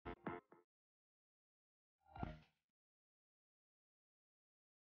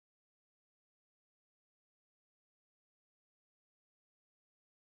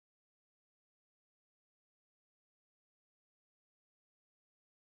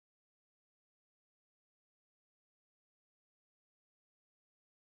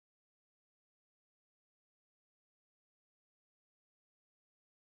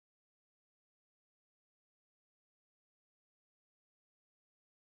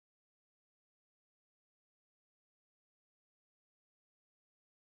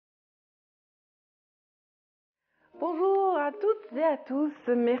Bonjour à toutes et à tous,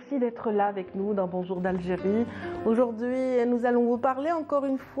 merci d'être là avec nous dans Bonjour d'Algérie. Aujourd'hui, nous allons vous parler encore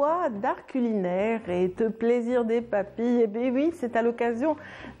une fois d'art culinaire et de plaisir des papilles. Et bien oui, c'est à l'occasion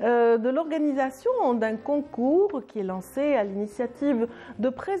de l'organisation d'un concours qui est lancé à l'initiative de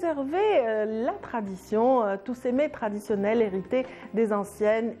préserver la tradition, tous ces mets traditionnels hérités des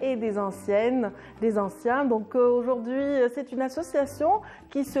anciennes et des anciens. Donc aujourd'hui, c'est une association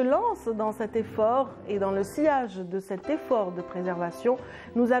qui se lance dans cet effort et dans le sillage de cet effort de préservation.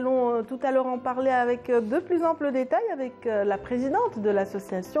 Nous allons tout à l'heure en parler avec de plus amples détails avec la présidente de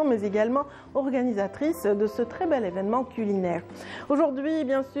l'association, mais également organisatrice de ce très bel événement culinaire. Aujourd'hui,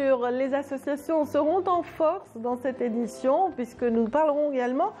 bien sûr, les associations seront en force dans cette édition, puisque nous parlerons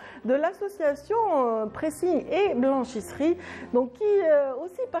également de l'association Pressing et Blanchisserie, donc qui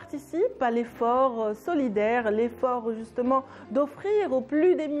aussi participe à l'effort solidaire, l'effort justement d'offrir aux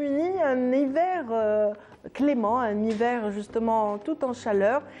plus démunis un hiver clément, un hiver justement tout en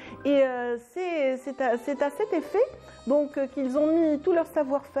chaleur. Et c'est à cet effet donc qu'ils ont mis tout leur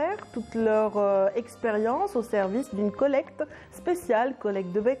savoir-faire, toute leur expérience au service d'une collecte spéciale,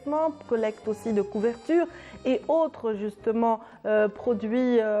 collecte de vêtements, collecte aussi de couvertures et autres justement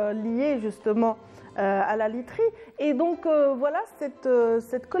produits liés justement à la literie. Et donc voilà,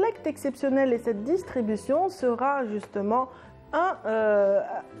 cette collecte exceptionnelle et cette distribution sera justement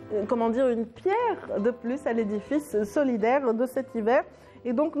une pierre de plus à l'édifice solidaire de cet hiver.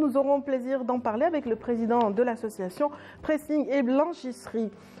 Et donc nous aurons plaisir d'en parler avec le président de l'association Pressing et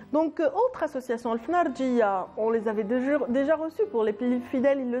Blanchisserie. Donc autre association, Al-Fnarjia, on les avait déjà reçus, pour les plus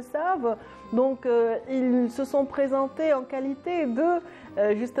fidèles ils le savent. Donc ils se sont présentés en qualité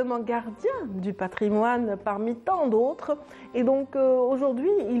de justement gardiens du patrimoine parmi tant d'autres. Et donc aujourd'hui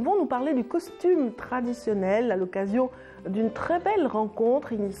ils vont nous parler du costume traditionnel à l'occasion d'une très belle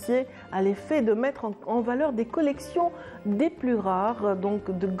rencontre initiée à l'effet de mettre en valeur des collections des plus rares.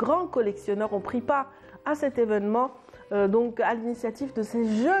 Donc de grands collectionneurs ont pris part à cet événement, donc à l'initiative de ces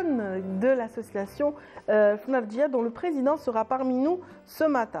jeunes de l'association Fnarjia, dont le président sera parmi nous ce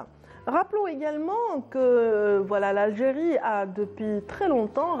matin. Rappelons également que voilà, l'Algérie a depuis très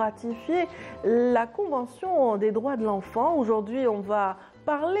longtemps ratifié la Convention des droits de l'enfant. Aujourd'hui, on va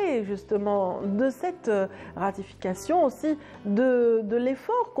parler justement de cette ratification, aussi de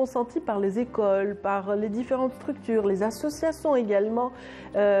l'effort consenti par les écoles, par les différentes structures, les associations également,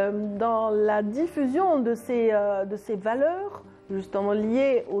 dans la diffusion de ces valeurs justement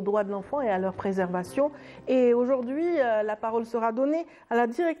liées aux droits de l'enfant et à leur préservation. Et aujourd'hui, la parole sera donnée à la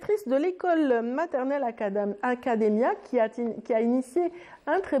directrice de l'école maternelle Academia qui a initié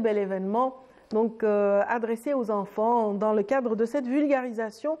un très bel événement donc adressé aux enfants dans le cadre de cette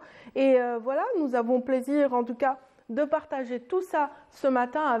vulgarisation. Et voilà, nous avons plaisir en tout cas de partager tout ça ce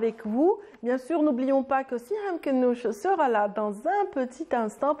matin avec vous. Bien sûr, n'oublions pas que Siham Kenouch sera là dans un petit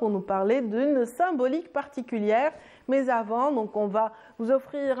instant pour nous parler d'une symbolique particulière. Mais avant, donc on va vous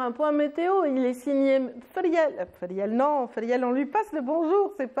offrir un point météo. Il est signé Friel. Friel, on lui passe le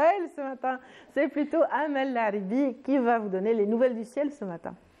bonjour. C'est pas elle ce matin, c'est plutôt Amel Laribi qui va vous donner les nouvelles du ciel ce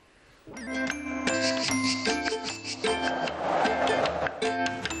matin.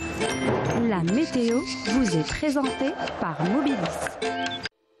 La météo vous est présentée par Mobilis.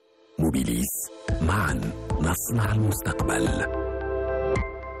 Mobilis, معاً نصنع المستقبل.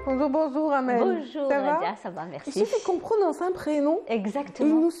 Bonjour Amel. Bonjour Nadia, ça va, merci. Il suffit qu'on prononce un prénom. Exactement.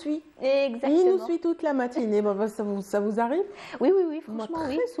 Il nous suit. Exactement. Il nous suit toute la matinée. Ça vous arrive? Oui, franchement, moi,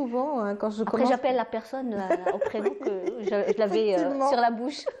 oui. Très souvent, hein, quand je Après, commence... j'appelle la personne au prénom que je l'avais sur la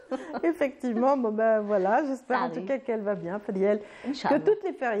bouche. Effectivement, voilà, j'espère en tout cas qu'elle va bien, Friel. Que toutes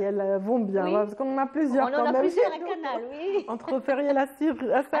les Feriel vont bien, oui. Parce qu'on en a plusieurs on quand en a même. plusieurs à Canal, oui. Entre Feriel Assari,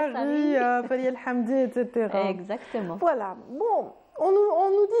 Feriel Hamdi, etc. Exactement. Voilà, bon... On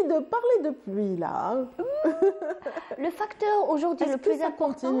nous dit de parler de pluie, là. Le facteur aujourd'hui le plus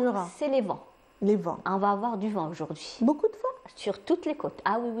important, c'est les vents. Les vents. On va avoir du vent aujourd'hui. Beaucoup de vent? Sur toutes les côtes.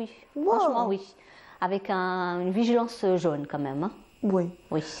 Ah oui. Wow. Franchement, oui. Avec une vigilance jaune quand même. Hein. Oui.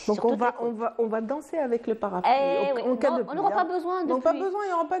 Donc on va danser avec le parapluie. En cas de pluie, on n'aura pas besoin de pluie. Donc pas besoin, il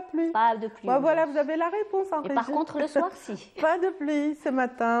n'y aura pas de pluie. Pas de pluie. Voilà, vous avez la réponse en régie. Par contre, le soir, si. Pas de pluie ce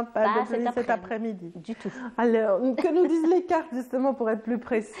matin, pas de pluie cet après-midi. Du tout. Alors, que nous disent les cartes justement pour être plus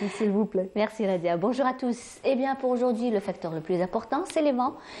précis, s'il vous plaît. Merci Nadia. Bonjour à tous. Eh bien, pour aujourd'hui, le facteur le plus important, c'est les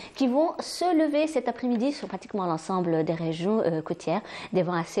vents qui vont se lever cet après-midi sur pratiquement l'ensemble des régions côtières. Des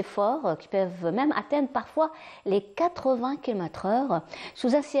vents assez forts qui peuvent même atteindre parfois les 80 km/h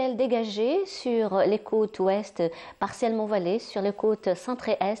sous un ciel dégagé sur les côtes ouest partiellement voilées, sur les côtes centre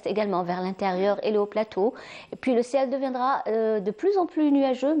et est également vers l'intérieur et le haut plateau. Et puis le ciel deviendra de plus en plus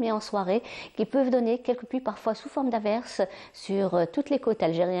nuageux, mais en soirée, qui peuvent donner quelques pluies parfois sous forme d'averses sur toutes les côtes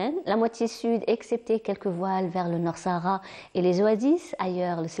algériennes. La moitié sud, excepté quelques voiles vers le Nord Sahara et les oasis.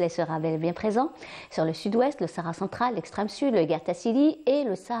 Ailleurs, le soleil sera bel et bien présent. Sur le sud-ouest, le Sahara central, l'extrême sud, le Gert Tassili et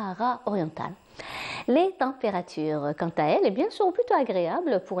le Sahara oriental. Les températures, quant à elles, eh bien, seront plutôt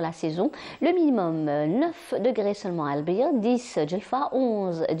agréables pour la saison. Le minimum 9 degrés seulement à Algérie, 10 Djelfa,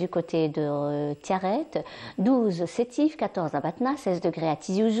 11 du côté de Tiaret, 12 Sétif, 14 à Batna, 16 degrés à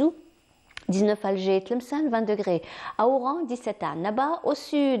Tizi Ouzou, 19 Alger, Tlemcen, 20 degrés à Oran, 17 à Naba, au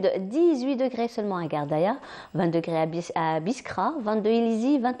sud 18 degrés seulement à Gardaya, 20 degrés à Biskra, 22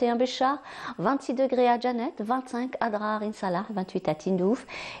 Ilizi, 21 Béchar, 26 degrés à Janet, 25 à Drar Insalah, 28 à Tindouf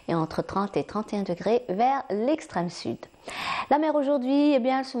et entre 30 et 31 degrés vers l'extrême sud. La mer aujourd'hui, eh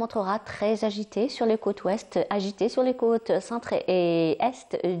bien, elle se montrera très agitée sur les côtes ouest, agitée sur les côtes centre et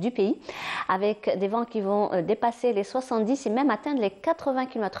est du pays, avec des vents qui vont dépasser les 70 et même atteindre les 80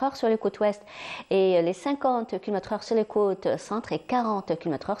 km/h sur les côtes ouest et les 50 km/h sur les côtes centre et 40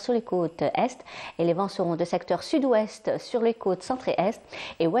 km/h sur les côtes est. Et les vents seront de secteur sud-ouest sur les côtes centre et est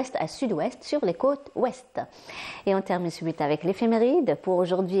et ouest à sud-ouest sur les côtes ouest. Et on termine suite avec l'éphéméride. Pour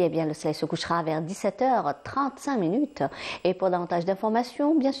aujourd'hui, eh bien, le soleil se couchera vers 17h35. Et pour davantage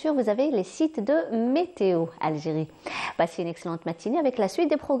d'informations, bien sûr, vous avez les sites de Météo Algérie. Passez une excellente matinée avec la suite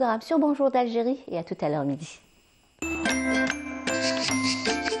des programmes sur Bonjour d'Algérie et à tout à l'heure midi.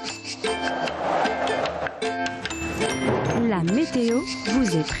 La météo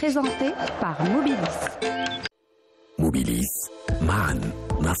vous est présentée par Mobilis. موبيليس معا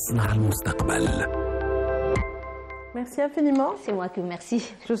نصنع المستقبل. Merci infiniment. C'est moi qui vous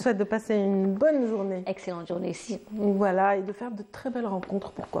remercie. Je vous souhaite de passer une bonne journée. Excellente journée ici. Voilà, et de faire de très belles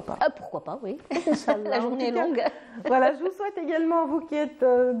rencontres, pourquoi pas. Ah, pourquoi pas, oui. Inch'Allah. La journée est longue. Voilà, je vous souhaite également, vous qui êtes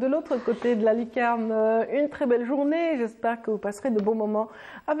de l'autre côté de la lucarne, une très belle journée. J'espère que vous passerez de bons moments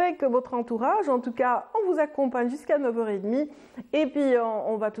avec votre entourage. En tout cas, on vous accompagne jusqu'à 9h30. Et puis,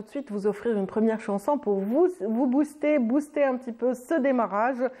 on va tout de suite vous offrir une première chanson pour vous booster un petit peu ce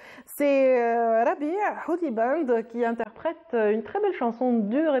démarrage. C'est Rabi Houdi Band qui interprète une très belle chanson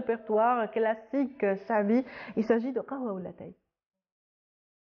du répertoire classique Chavi. Il s'agit de Qawa Oulatay.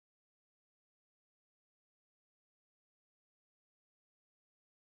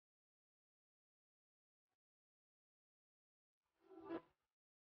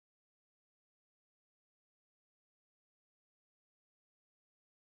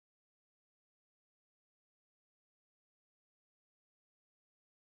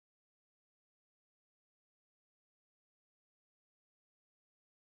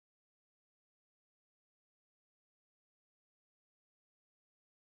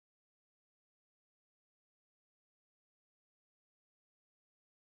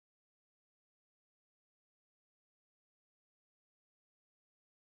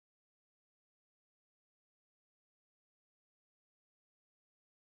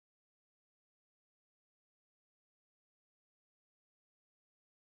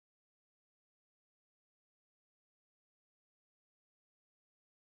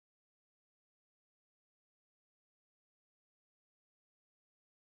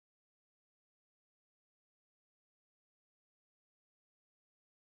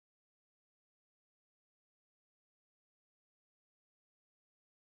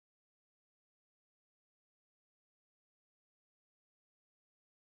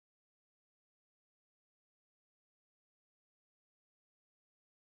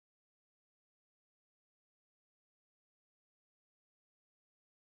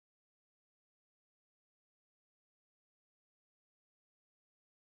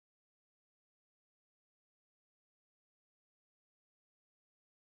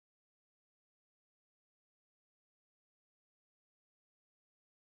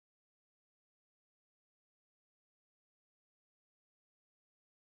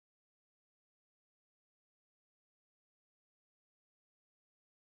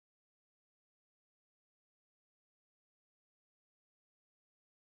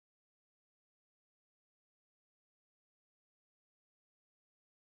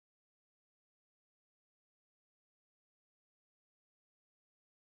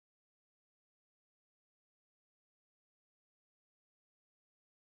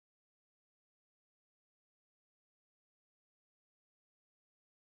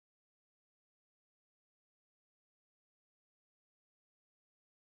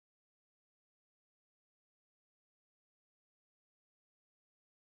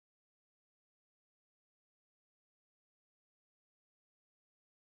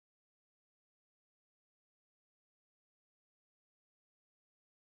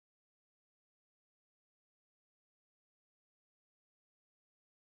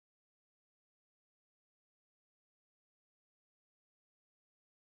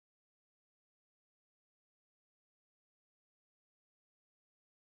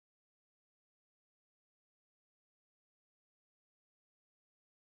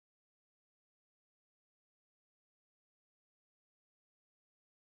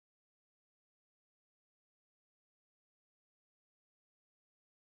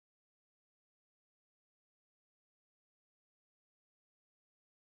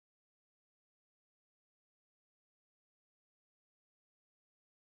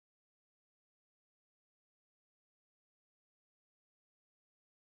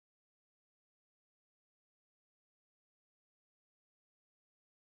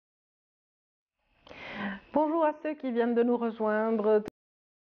 Bonjour à ceux qui viennent de nous rejoindre.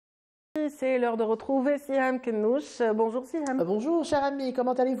 C'est l'heure de retrouver Siham Kenouch. Bonjour Siham. Bonjour cher ami,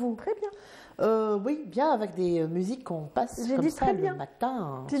 comment allez-vous? Très bien. Oui, bien, avec des musiques qu'on passe J'ai comme dit ça très le bien.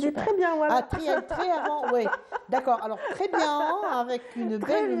 matin. Tu dis Super. très bien, voilà. Ah, très avant, oui. D'accord, alors très bien, avec une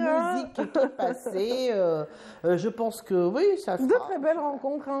Très belle bien. musique qui est passée. Je pense que oui, ça De sera. très belles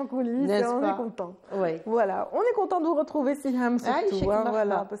rencontres en coulisses, et N'est-ce on pas? est content. Oui. Voilà, on est content de vous retrouver Siham Ah, surtout, Cheikh hein, Marfa.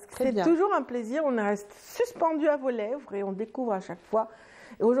 voilà, parce que Très c'est bien. toujours un plaisir, on reste suspendu à vos lèvres et on découvre à chaque fois.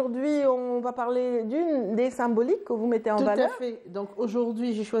 Et aujourd'hui, on va parler d'une des symboliques que vous mettez en Tout valeur. à fait. Donc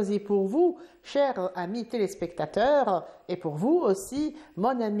aujourd'hui, j'ai choisi pour vous, chers amis téléspectateurs, et pour vous aussi,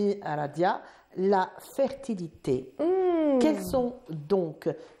 mon ami Aradia, la fertilité. Quels sont donc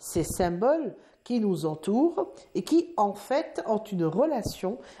ces symboles qui nous entourent et qui, en fait, ont une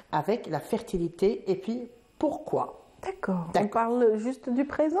relation avec la fertilité et puis pourquoi? D'accord, on D'accord. parle juste du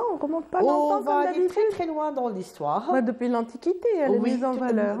présent, on ne remonte pas On longtemps va comme aller d'habitude. très très loin dans l'histoire. Bah, depuis l'Antiquité, elle est mise en tout-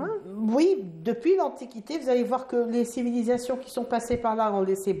 valeur. Hein. Oui, depuis l'Antiquité, vous allez voir que les civilisations qui sont passées par là ont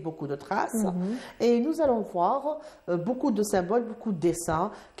laissé beaucoup de traces. Et nous allons voir beaucoup de symboles, beaucoup de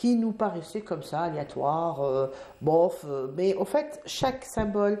dessins qui nous paraissaient comme ça, aléatoires, bof. Mais en fait, chaque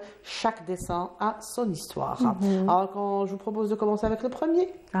symbole, chaque dessin a son histoire. Alors, quand je vous propose de commencer avec le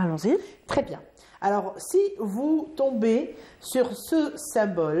premier. Allons-y. Très bien. Alors, si vous tombez sur ce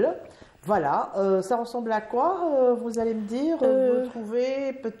symbole, voilà, ça ressemble à quoi? Vous allez me dire, vous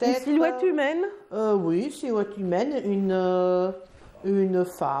trouvez peut-être... Une silhouette humaine, Oui, silhouette humaine, une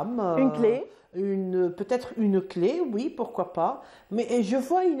femme. une clé. Peut-être une clé, oui, pourquoi pas. Mais je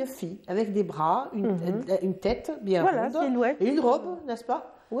vois une fille avec des bras, une tête bien Voilà, ronde, silhouette. et une robe, n'est-ce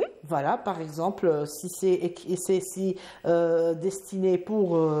pas? Oui. Voilà, par exemple, si c'est destiné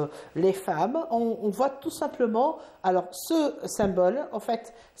pour les femmes, on voit tout simplement, alors ce symbole, en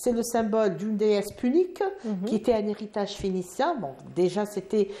fait, c'est le symbole d'une déesse punique qui était un héritage phénicien. Bon, déjà,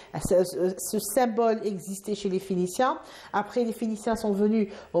 ce symbole existait chez les Phéniciens. Après, les Phéniciens sont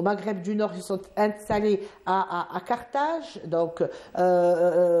venus au Maghreb du Nord, ils sont installés à Carthage, donc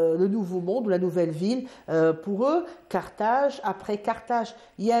le Nouveau Monde ou la Nouvelle Ville pour eux. Carthage, après Carthage,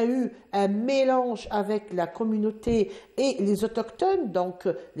 il y a eu un mélange avec la communauté et les autochtones, donc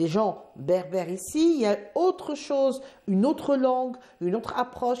les gens berbères ici. Il y a autre chose, une autre langue, une autre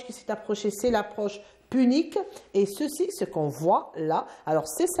approche qui s'est approchée, c'est l'approche punique. Et ceci, ce qu'on voit là, alors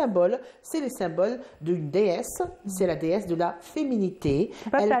ces symboles, c'est les symboles d'une déesse, c'est la déesse de la féminité.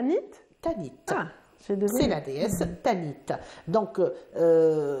 C'est pas Tanit? Tanit. Ah, j'ai deviné. C'est la déesse Tanit. Donc,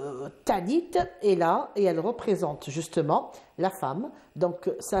 Tanit est là et elle représente justement la femme.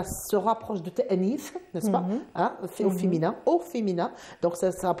 Donc, ça se rapproche de Ta'anith, n'est-ce pas? Hein, au féminin. Donc,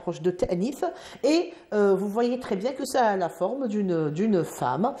 ça se rapproche de Ta'anith. Et vous voyez très bien que ça a la forme d'une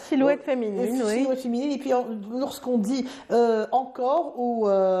femme. Silhouette féminine, oui. Silhouette féminine. Et puis, lorsqu'on dit encore ou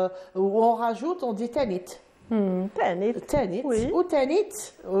on rajoute, on dit Tanit. Tanit. Tanit, Oui. ou Tanit,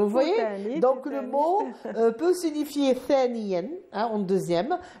 vous voyez? Tanit, Donc ou le Tanit. mot peut signifier Thaniyen, en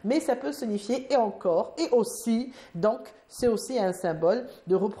deuxième, mais ça peut signifier et encore, et aussi, donc c'est aussi un symbole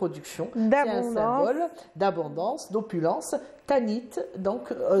de reproduction. C'est un symbole d'abondance, d'opulence. Tanit,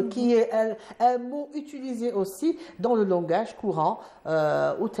 donc, qui est un mot utilisé aussi dans le langage courant,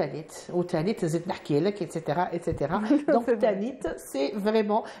 ou Tanit, etc., etc. Donc, Tanit, c'est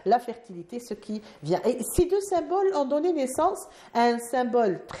vraiment la fertilité, ce qui vient. Et ces deux symboles ont donné naissance à un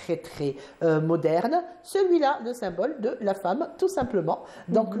symbole très, très moderne, celui-là, le symbole de la femme, tout simplement.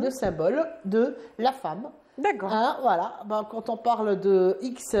 Donc, le symbole de la femme. D'accord. Hein, voilà, ben, quand on parle de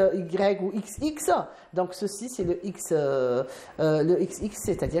X, Y ou XX, donc ceci c'est le XX,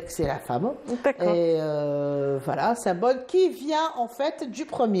 c'est-à-dire que c'est la femme. D'accord. Et voilà, symbole qui vient en fait du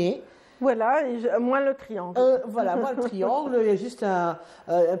premier. Voilà, et moins le triangle. Voilà, moi le triangle, il y a juste un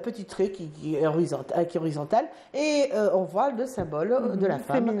petit trait qui est horizontal, et on voit le symbole de la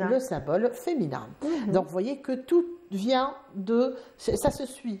femme, Féminin. le symbole féminin. Donc vous voyez que tout vient ça se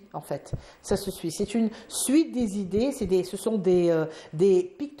suit en fait, ça se suit. C'est une suite des idées, ce sont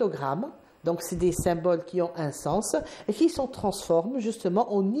des pictogrammes. Donc, c'est des symboles qui ont un sens et qui se transforment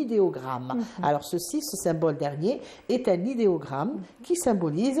justement en idéogrammes. Alors, ce symbole dernier est un idéogramme qui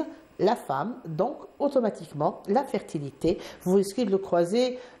symbolise la femme, donc automatiquement la fertilité. Vous risquez de le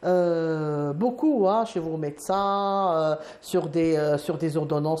croiser beaucoup chez vos médecins, sur des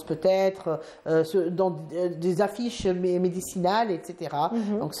ordonnances peut-être, dans des affiches médicinales, etc.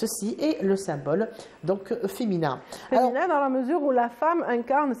 Donc ceci est le symbole donc féminin. Féminin dans la mesure où la femme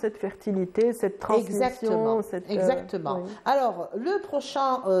incarne cette fertilité, cette transmission. Exactement. Oui. Alors le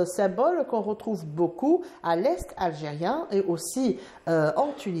prochain symbole qu'on retrouve beaucoup à l'est algérien et aussi en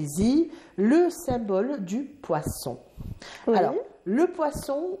Tunisie, dit le symbole du poisson. Oui. Alors, le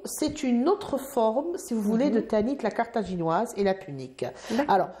poisson, c'est une autre forme, si vous voulez, de Tanit, la carthaginoise et la punique.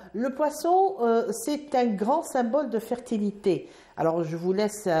 Alors, le poisson, c'est un grand symbole de fertilité. Alors, je vous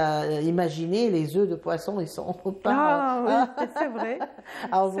laisse imaginer les œufs de poisson, ils sont pas... Ah oui, c'est vrai.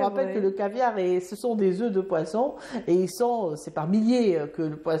 Alors, je vous C'est rappelle vrai. que le caviar, ce sont des œufs de poisson, et c'est par milliers que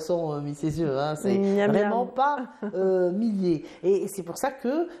le poisson met ses œufs. Hein. C'est Miam, vraiment miam. pas milliers. Et c'est pour ça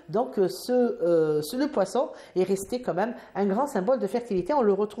que donc le poisson est resté quand même un grand symbole de fertilité. On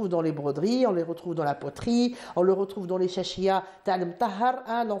le retrouve dans les broderies, on le retrouve dans la poterie, on le retrouve dans les chachia ta'al tahar,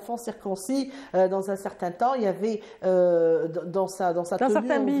 l'enfant circoncis. Dans un certain temps, il y avait dans sa tenue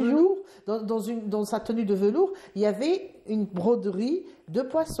certains en bijoux. velours, dans sa tenue de velours, il y avait une broderie de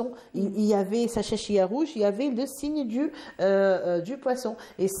poisson. Il y avait sa chachia rouge, il y avait le signe du poisson.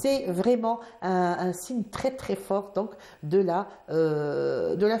 Et c'est vraiment un signe très très fort donc de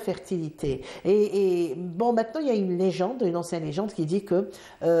la fertilité. Et bon, maintenant il y a une ancienne légende qui dit que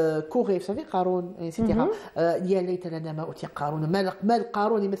Corée, vous savez, Qaroun, etc. Ya laytana nama uti Qaroun, mal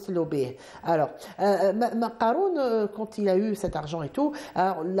Qaroun yamthlu bih. Alors, Qaroun, quand il a eu cet argent et tout,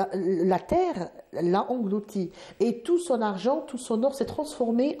 alors, la terre l'a englouti. Et tout son argent, tout son or s'est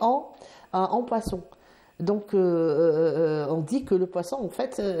transformé en poisson. Donc, on dit que le poisson, en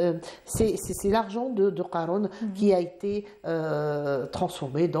fait, c'est l'argent de Qaroun qui a été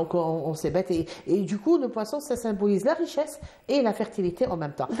transformé donc en ces bêtes. Et du coup, le poisson, ça symbolise la richesse et la fertilité en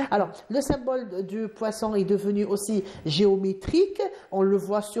même temps. Alors, le symbole du poisson est devenu aussi géométrique. On le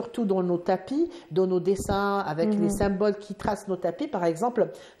voit surtout dans nos tapis, dans nos dessins, avec les symboles qui tracent nos tapis. Par exemple,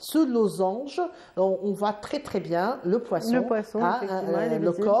 ce losange, on voit très très bien le poisson, effectivement, il est le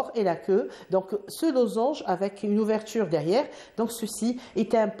visible. corps et la queue. Donc, ce losange avec une ouverture derrière. Donc, ceci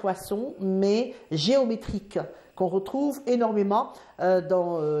est un poisson, mais géométrique, qu'on retrouve énormément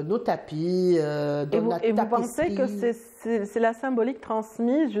dans nos tapis, dans la Et vous tapisserie. pensez que c'est la symbolique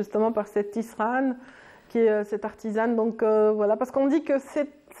transmise justement par cette tisserane, qui est cette artisane. Donc voilà, parce qu'on dit que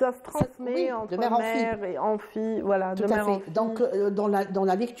ça se transmet oui, entre de mère en mère et en fille. Voilà, Tout de à mère en fait. fille. Donc, dans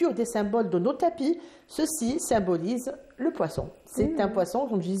la lecture des symboles de nos tapis, ceci symbolise le poisson. C'est un poisson,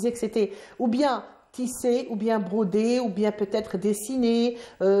 comme je disais, que c'était ou bien tissé, ou bien brodé, ou bien peut-être dessiné,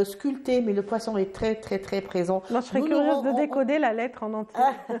 sculpté, mais le poisson est très, très, très présent. Moi, je serais curieuse de décoder la lettre en entier.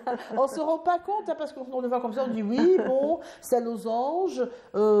 On ne se rend pas compte, hein, parce qu'on le voit comme ça, on dit oui, bon, c'est un losange,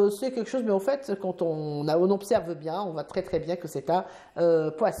 c'est quelque chose, mais en fait, quand on observe bien, on voit très très bien que c'est un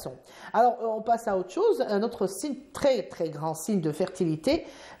poisson. Alors, on passe à autre chose. Un autre signe, très très grand signe de fertilité,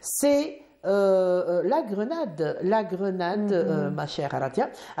 c'est la grenade. La grenade, ma chère Aradia.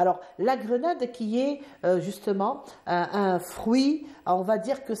 Alors, la grenade qui est justement un fruit, on va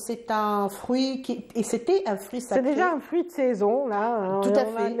dire que c'est un fruit et c'était un fruit sacré. C'est déjà un fruit de saison, là. Tout à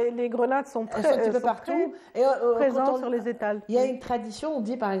fait. Les grenades sont Elles sont un petit peu partout. Et, présentes sur les étals. Il y a une tradition, on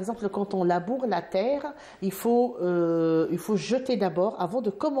dit par exemple, quand on laboure la terre, il faut jeter d'abord, avant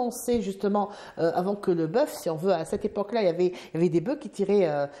de commencer justement, avant que le bœuf, si on veut, à cette époque-là, il y avait des bœufs qui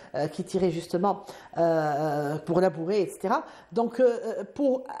tiraient justement pour labourer, etc. Donc,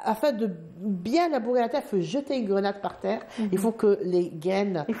 afin de bien labourer la terre, il faut jeter une grenade par terre. Il faut que les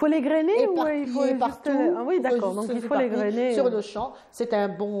graines... Il faut les grainer ou il faut éparpillées juste... partout. Ah oui, d'accord. Donc, il faut les grainer. Sur le champ, c'est un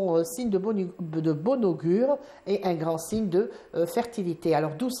bon signe de bon augure et un grand signe de fertilité.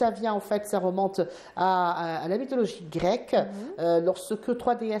 Alors, d'où ça vient, en fait, ça remonte à la mythologie grecque, lorsque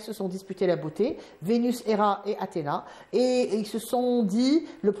trois déesses se sont disputées la beauté, Vénus, Héra et Athéna, et ils se sont dit,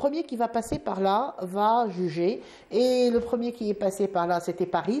 le premier qui va passer par là va juger, et le premier qui est passé par là, c'était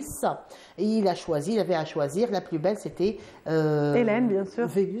Paris, et il avait à choisir, la plus belle, c'était Hélène, bien sûr.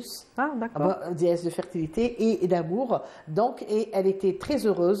 Vénus. Ah, d'accord. Déesse de fertilité et d'amour. Donc, et elle était très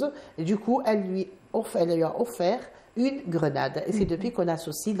heureuse. Et du coup, elle lui a offert une grenade. Et c'est depuis qu'on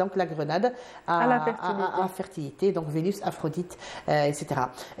associe donc la grenade à la fertilité. Donc Vénus, Aphrodite, etc.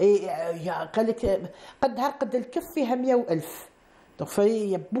 Et il y a donc, il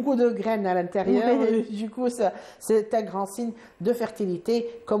y a beaucoup de graines à l'intérieur. Oui. Du coup, c'est un grand signe de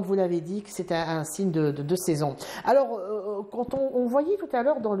fertilité. Comme vous l'avez dit, c'est un signe de saison. Alors, quand on voyait tout à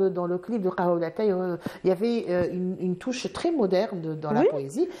l'heure dans le clip de Kaolata, il y avait une touche très moderne dans la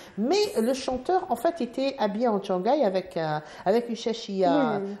poésie. Mais le chanteur, en fait, était habillé en Shanghai avec une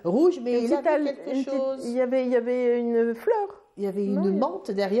chachia rouge. Mais il avait quelque chose. Il y avait une fleur. Il y avait une menthe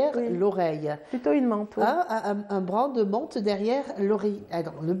derrière l'oreille. Plutôt une menthe. Oui. Un brin de menthe derrière l'oreille.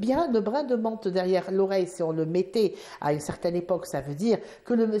 Alors, le brin de menthe derrière l'oreille, si on le mettait à une certaine époque, ça veut dire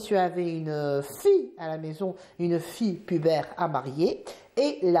que le monsieur avait une fille à la maison, une fille pubère à marier.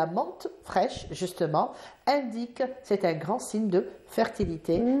 Et la menthe fraîche, justement, indique, c'est un grand signe de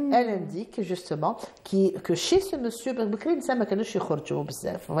fertilité. Elle indique justement que chez ce monsieur, vous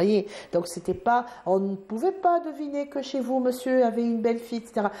voyez, donc c'était pas, on ne pouvait pas deviner que chez vous, monsieur avait une belle fille,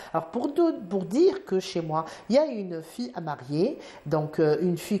 etc. Alors pour dire que chez moi, il y a une fille à marier, donc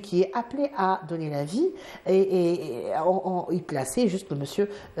une fille qui est appelée à donner la vie, et il plaçait juste le monsieur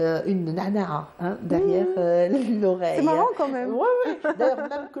une nana derrière l'oreille. C'est marrant quand même. Oui, oui. D'ailleurs,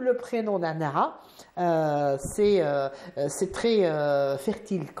 même que le prénom nana, c'est très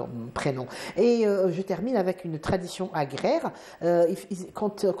fertile comme prénom. Et je termine avec une tradition agraire.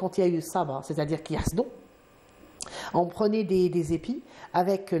 Quand il y a eu ça, c'est-à-dire qu'il y a ce don, on prenait des épis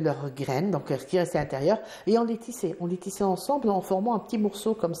avec leurs graines, donc qui restaient à l'intérieur, et on les tissait. On les tissait ensemble en formant un petit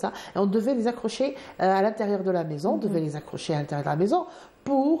morceau comme ça. Et on devait les accrocher à l'intérieur de la maison,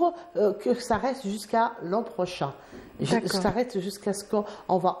 pour que ça reste jusqu'à l'an prochain. Ça reste jusqu'à ce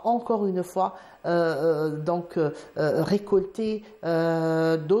qu'on va encore une fois récolter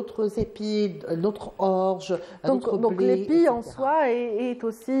d'autres épis, d'autres orges, d'autres blés. Donc l'épi en soi est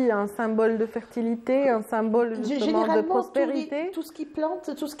aussi un symbole de fertilité, un symbole justement de prospérité. Tout ce qui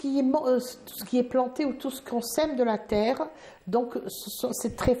plante, tout ce qui est planté ou tout ce qu'on sème de la terre, donc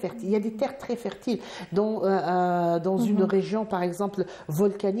c'est très fertile. Il y a des terres très fertiles. Dans une région, par exemple,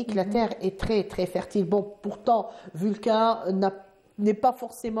 volcanique, la terre est très très fertile. Bon, pourtant, Vulcain n'est pas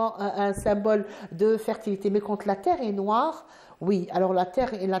forcément un symbole de fertilité, mais quand la terre est noire, oui, alors la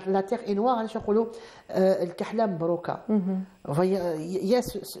terre est noire, le kahla mbroka. Vous voyez, il y a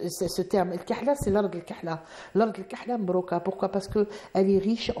ce terme. Le kahla, c'est l'ard al-kahla. L'ard al-kahla mbroka. Pourquoi? Parce qu'elle est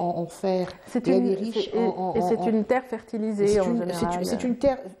riche en fer. C'est une terre fertilisée en général. C'est une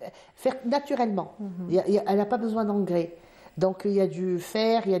terre naturellement. Elle n'a pas besoin d'engrais. Donc il y a du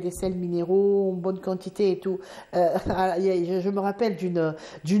fer, il y a des sels minéraux en bonne quantité et tout. Je me rappelle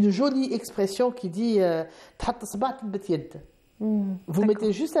d'une jolie expression qui dit vous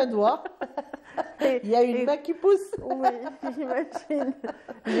mettez juste un doigt, il y a une main qui pousse. Oui, j'imagine.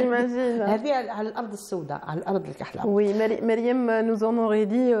 Oui, Myriam nous en aurait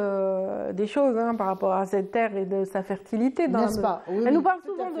dit des choses par rapport à cette terre et de sa fertilité. N'est-ce pas? Oui, elle nous parle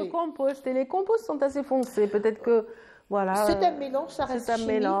souvent de compost et les composts sont assez foncés. Peut-être que voilà, c'est un mélange, ça reste chimique.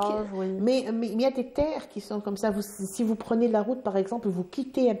 Mélange, oui. Mais il y a des terres qui sont comme ça. Si vous prenez la route, par exemple, vous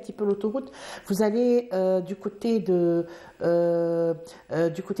quittez un petit peu l'autoroute, vous allez du côté de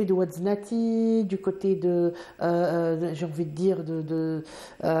Ouadznati, du côté de j'ai envie de dire du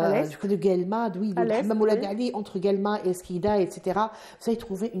côté de Guelmad, oui, de Hammam Ali, entre Guelmad et Skida, etc. Vous allez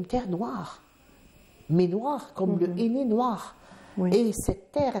trouver une terre noire, mais noire comme le henné noir. Oui. Et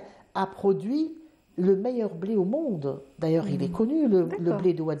cette terre a produit le meilleur blé au monde. D'ailleurs, il est connu, le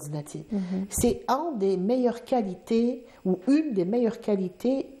blé de Ouadznati. C'est une des meilleures qualités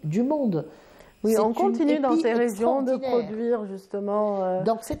du monde. Oui, on continue dans ces régions de produire justement...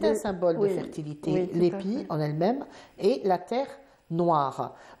 Donc, c'est un symbole de fertilité, l'épi en elle-même et la terre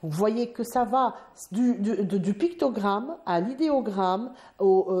noire. Vous voyez que ça va du pictogramme à l'idéogramme,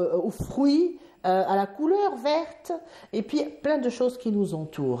 aux fruits, à la couleur verte, et puis plein de choses qui nous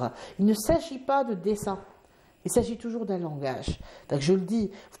entourent. Il ne s'agit pas de dessin. Il s'agit toujours d'un langage. Donc je le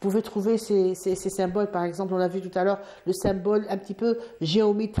dis, vous pouvez trouver ces symboles, par exemple, on l'a vu tout à l'heure, le symbole un petit peu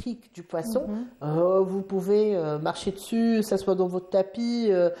géométrique du poisson. Vous pouvez marcher dessus, s'asseoir dans votre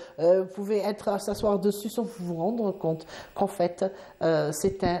tapis, vous pouvez s'asseoir dessus sans vous rendre compte qu'en fait,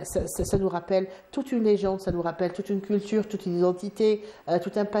 ça nous rappelle toute une légende, ça nous rappelle toute une culture, toute une identité,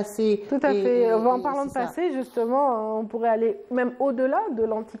 tout un passé. Tout à fait. En parlant de passé, justement, on pourrait aller même au-delà de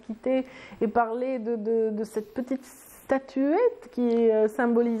l'Antiquité et parler de cette petite statuette qui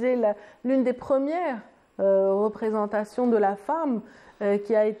symbolisait l'une des premières représentations de la femme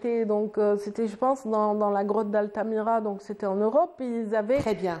qui a été donc c'était je pense dans la grotte d'Altamira, donc c'était en Europe. Ils avaient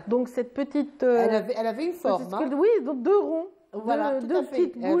très bien donc cette petite elle avait une forme oui, donc deux ronds, voilà, deux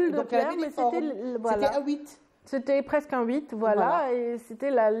petites boules de pierre, mais c'était un 8. C'était presque un 8, voilà. Et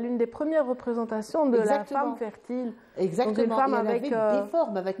c'était l'une des premières représentations de la femme fertile. Exactement, donc une femme avec des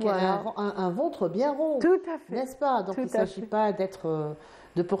formes, avec un ventre bien rond. Tout à fait. N'est-ce pas? Donc il ne s'agit pas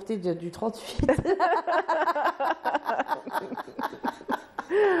de porter du 38.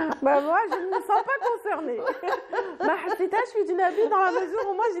 Moi, je ne me sens pas concernée. Je suis d'une habitude dans la mesure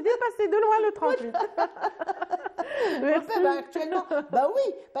où moi, j'ai dépassé de loin le 38. Enfin, actuellement, oui,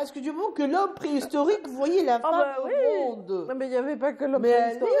 parce que du moment que l'homme préhistorique voyait la femme ronde. Non, mais il n'y avait pas que l'homme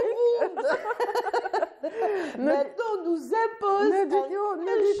préhistorique. Maintenant, nous impose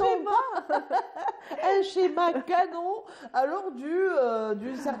un schéma canon, alors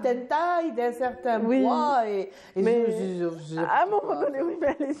d'une certaine taille, d'un certain poids. Mais à un moment donné, oui,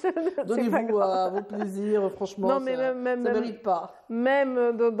 mais les jeunes, donnez-vous vos plaisirs, franchement, ça ne mérite pas.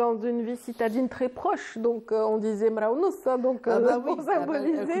 Même dans une vie citadine très proche, donc on disait Mraounous, donc pour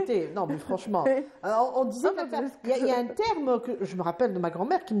symboliser. Écoutez, non mais franchement, alors, on disait il y a un terme que je me rappelle de ma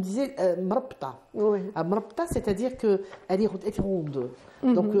grand-mère qui me disait mrapta. Oui. Mrapta, c'est-à-dire qu'elle est ronde.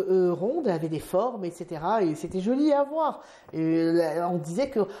 Donc ronde, elle avait des formes, etc. Et c'était joli à voir. Et on disait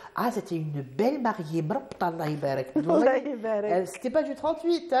que c'était une belle mariée. Mrapta, Allah yibarak. C'était pas du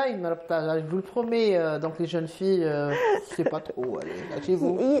 38, une mrapta, je vous le promets. Donc les jeunes filles, je sais pas trop, allez,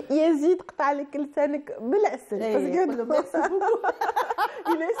 lâchez-vous. Yazid qta lek lisanek بالعسل. Merci beaucoup.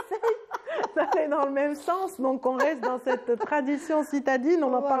 Il essaye d'aller dans le même sens, donc on reste dans cette tradition citadine,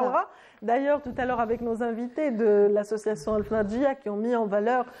 on en parlera d'ailleurs tout à l'heure avec nos invités de l'association Al-Fnadjia qui ont mis en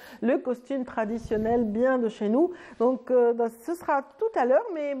valeur le costume traditionnel bien de chez nous, donc ce sera tout à l'heure,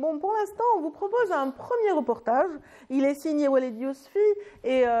 mais bon, pour l'instant on vous propose un premier reportage, il est signé Walid Yousfi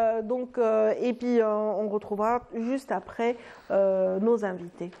et puis on retrouvera juste après nos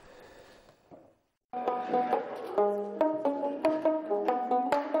invités.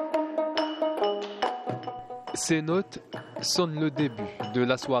 Ces notes sonnent le début de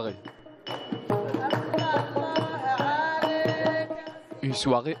la soirée. Une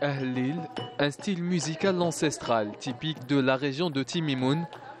soirée Ahlil, un style musical ancestral typique de la région de Timimoun.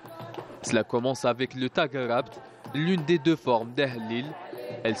 Cela commence avec le tagarabt, l'une des deux formes d'Ahlil.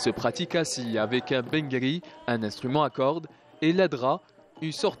 Elle se pratique assis avec un bengri, un instrument à cordes, et l'adra,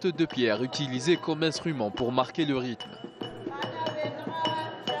 une sorte de pierre utilisée comme instrument pour marquer le rythme.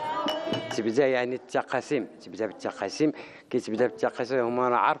 تبدا يعني التقاسيم تبدا بالتقاسيم كيتبدا بالتقاسيم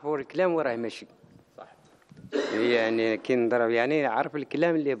هما عارفوا الكلام وراه ماشي صح يعني كنضرب يعني عارف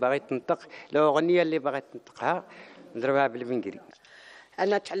الكلام اللي باغي تنطق الاغنيه اللي باغي تنطقها نضربها بالبنقري.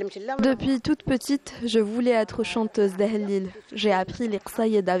 Depuis toute petite, je voulais être chanteuse d'Ahlil. J'ai appris les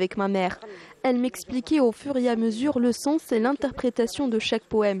qsaïd avec ma mère. Elle m'expliquait au fur et à mesure le sens et l'interprétation de chaque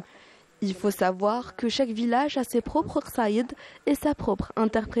poème. Il faut savoir que chaque village a ses propres qsaïd et sa propre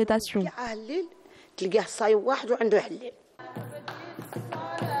interprétation.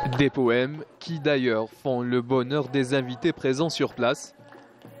 Des poèmes qui d'ailleurs font le bonheur des invités présents sur place.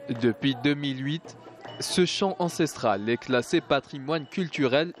 Depuis 2008, ce chant ancestral est classé patrimoine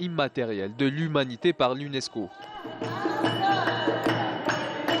culturel immatériel de l'humanité par l'UNESCO.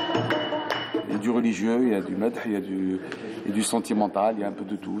 Il y a du religieux, il y a du madh, il y a du sentimental, il y a un peu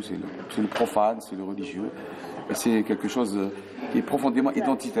de tout. C'est le profane, c'est le religieux. Et c'est quelque chose qui est profondément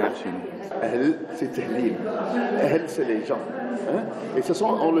identitaire chez nous. Ahl, c'est Tahlil. Ahl, c'est les gens. Et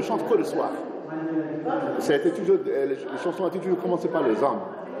on le chante que le soir. Ça a été toujours, les chansons ont toujours commencé par les hommes.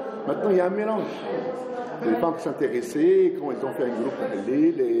 Maintenant, il y a un mélange. Les femmes qui s'intéressaient, quand ils ont fait un groupe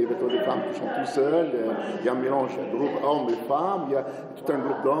Ahlil, les femmes qui chantent tout seules, il y a un mélange de groupe hommes et femmes, il y a tout un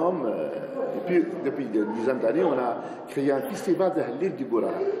groupe d'hommes. Et puis, depuis une dizaine d'années, on a créé un festival d'Ahlil du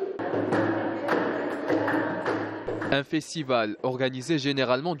Bourara. Un festival organisé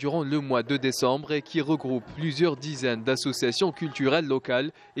généralement durant le mois de décembre et qui regroupe plusieurs dizaines d'associations culturelles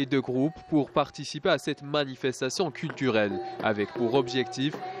locales et de groupes pour participer à cette manifestation culturelle, avec pour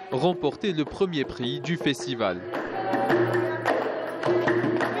objectif remporter le premier prix du festival.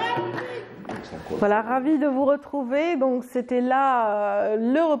 Voilà, ravi de vous retrouver. Donc c'était là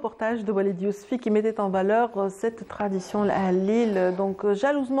le reportage de Walid Yousfi qui mettait en valeur cette tradition à Lille, donc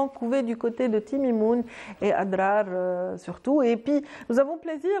jalousement couvée du côté de Timimoun et Adrar surtout. Et puis nous avons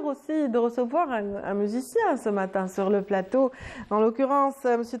plaisir aussi de recevoir un musicien ce matin sur le plateau, en l'occurrence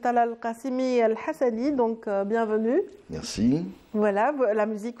M. Talal Qassimi Al-Hassani, donc bienvenue. Merci. Voilà, la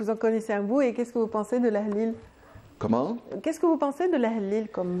musique vous en connaissez un bout et qu'est-ce que vous pensez de l'Ahlil ? Comment ? Qu'est-ce que vous pensez de l'Ahlil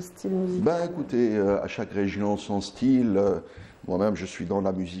comme style musical ? Écoutez, à chaque région son style. Moi-même, je suis dans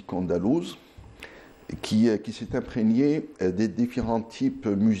la musique andalouse qui s'est imprégnée des différents types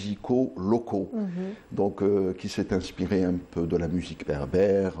musicaux locaux. Donc, qui s'est inspiré un peu de la musique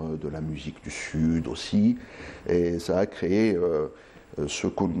berbère, de la musique du Sud aussi. Et ça a créé ce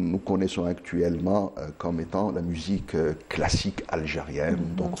que nous connaissons actuellement comme étant la musique classique algérienne,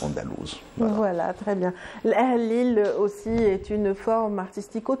 donc andalouse. Voilà, très bien. L'Ahlil aussi est une forme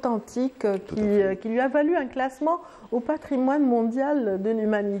artistique authentique qui lui a valu un classement au patrimoine mondial de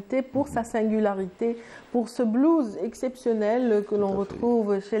l'humanité pour sa singularité, pour ce blues exceptionnel que l'on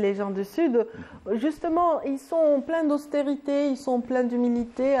retrouve chez les gens du Sud. Justement, ils sont pleins d'austérité, ils sont pleins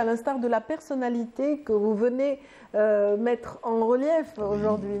d'humilité, à l'instar de la personnalité que vous venez mettre en relief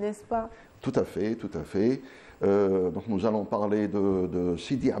aujourd'hui, n'est-ce pas? Tout à fait, tout à fait. Donc nous allons parler de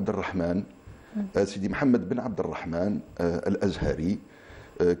Sidi Abdelrahman, Sidi Mohamed Ben Abdelrahman Al-Azhari,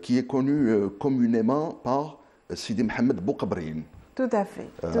 qui est connu communément par Sidi Mohamed Bouqabrine. Tout à fait.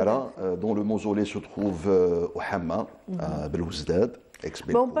 Voilà, dont le mausolée se trouve au Hamma, à Belouzdad.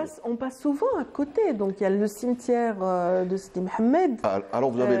 On passe souvent à côté, donc il y a le cimetière de Sidi Mohamed. Alors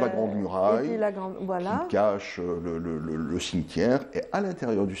vous avez la grande muraille voilà, qui cache le cimetière, et à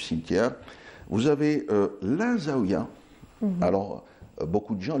l'intérieur du cimetière, vous avez la Zawiya. Alors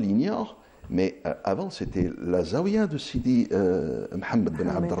beaucoup de gens l'ignorent, mais avant c'était la Zawiya de Sidi Mohamed Ben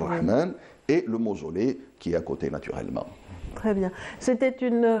Abdelrahman et le mausolée qui est à côté naturellement. Très bien. C'était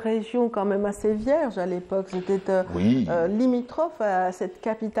une région quand même assez vierge à l'époque. C'était limitrophe à cette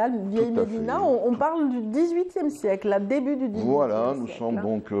capitale, vieille Médina. On parle du XVIIIe siècle, là, début du XVIIIe siècle. Voilà, nous sommes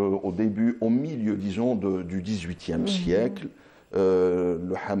donc au milieu, disons, du XVIIIe siècle.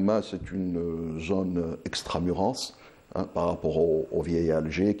 Le Hamma, c'est une zone extramuros par rapport au vieil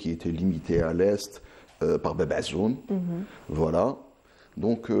Alger qui était limité à l'est par Bab Azoun. Voilà.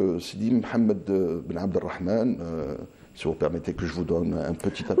 Donc, Sidi Mohamed Ben Abdelrahman. Si vous permettez que je vous donne un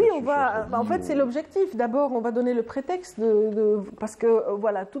petit aperçu. Oui, on va. En fait, c'est l'objectif. D'abord, on va donner le prétexte parce que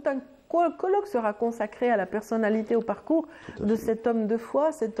voilà, tout un colloque sera consacré à la personnalité, au parcours de cet homme de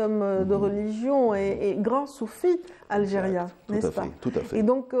foi, cet homme de religion et grand soufi algérien, n'est-ce pas? Tout à fait. Et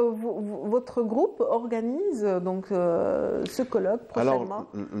donc, votre groupe organise donc ce colloque prochainement.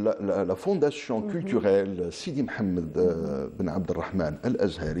 Alors, la fondation culturelle Sidi Mohamed Ben Abdelrahman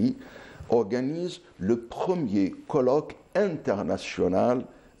Al-Azhari organise le premier colloque international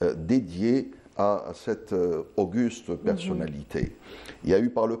dédié à cette auguste personnalité. Il y a eu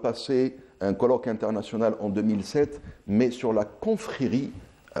par le passé un colloque international en 2007, mais sur la confrérie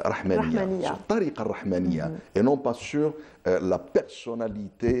Rahmaniya, sur Tariq al-Rahmaniya, et non pas sur la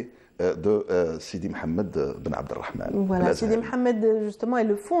personnalité de Sidi Mohamed Ben Abdelrahman. Voilà, Sidi Mohamed justement est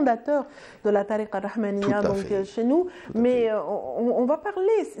le fondateur de la Tariq al-Rahmaniya chez nous, mais on va parler,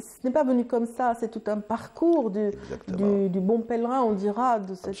 ce n'est pas venu comme ça, c'est tout un parcours du bon pèlerin, on dira,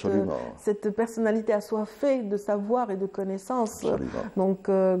 de cette personnalité assoiffée de savoir et de connaissances, donc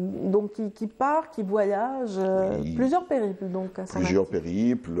qui part, qui voyage, plusieurs périples donc à son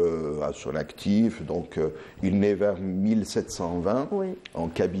à son actif, donc il naît vers 1720 en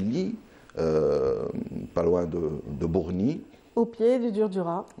Kabylie, pas loin de Bourni. Au pied du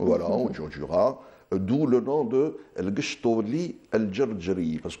Durdura. Voilà, au Durdura. D'où le nom de El-Gishtoli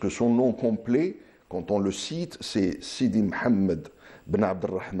El-Djardjari, parce que son nom complet, quand on le cite, c'est Sidi Mohamed Ben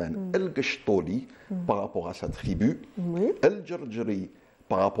Abdelrahman El-Gishtoli par rapport à sa tribu, El-Djardjari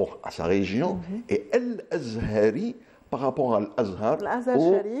par rapport à sa région, et El-Azhari par rapport à l'Azhar,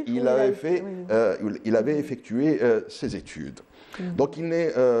 où il avait effectué ses études. Donc il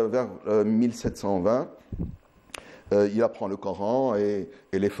naît vers 1720, il apprend le Coran et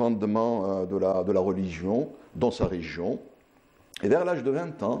les fondements de la religion dans sa région. Et vers l'âge de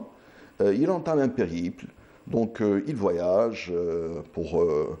 20 ans, il entame un périple, donc il voyage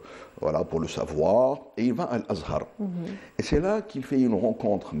pour le savoir, et il va à l'Azhar. Et c'est là qu'il fait une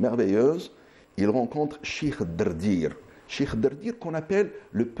rencontre merveilleuse. Il rencontre Cheikh Derdir. Cheikh Derdir qu'on appelle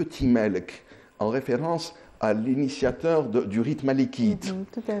le petit Malek, en référence à l'initiateur du rite malikite.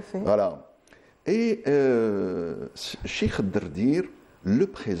 Tout à fait. Voilà. Et Cheikh Derdir le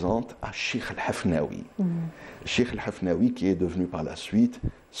présente à Cheikh Al-Hafnaoui. Cheikh Al-Hafnaoui qui est devenu par la suite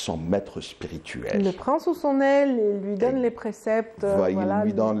son maître spirituel. Il le prend sous son aile et lui donne les préceptes. Il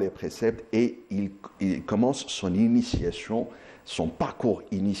lui donne les préceptes et il commence son initiation, son parcours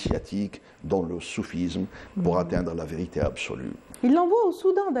initiatique dans le soufisme pour atteindre la vérité absolue. Il l'envoie au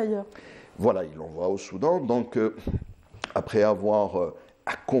Soudan d'ailleurs. Voilà, il l'envoie au Soudan. Donc, après avoir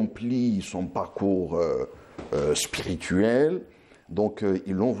accompli son parcours spirituel, donc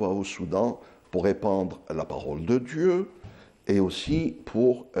il l'envoie au Soudan pour répandre la parole de Dieu et aussi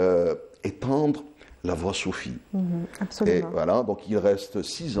pour étendre la voie soufie. Absolument. Et voilà, donc il reste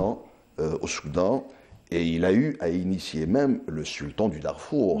 6 ans au Soudan et il a eu à initier même le sultan du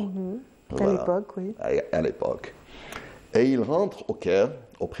Darfour. À l'époque, oui. À l'époque. Et il rentre au Caire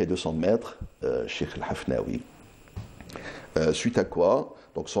auprès de son maître, Cheikh Al-Hafnaoui. Suite à quoi,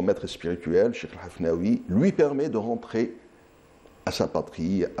 donc son maître spirituel, Cheikh Al-Hafnaoui, lui permet de rentrer à sa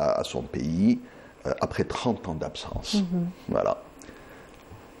patrie, à son pays, après 30 ans d'absence. Voilà.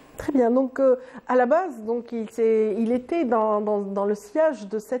 Très bien. Donc, à la base, donc, il était dans le sillage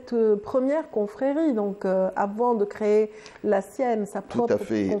de cette première confrérie, donc avant de créer la sienne, sa propre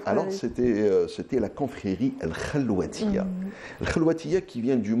confrérie. Tout à fait. Alors, c'était la confrérie El-Khalwatiya. El-Khalwatiya qui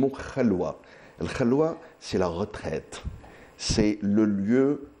vient du mot Khalwa. Le khalwa, c'est la retraite. C'est le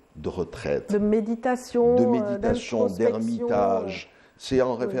lieu de retraite. De méditation, d'ermitage. C'est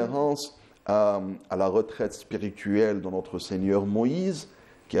en référence à la retraite spirituelle de notre Seigneur Moïse,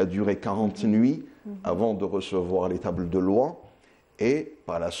 qui a duré 40 nuits avant de recevoir les tables de loi. Et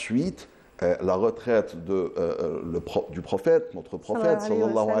par la suite, la retraite du prophète, notre prophète,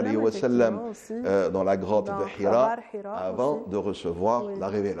 sallallahu alayhi wa sallam, dans la grotte de Hira, avant de recevoir la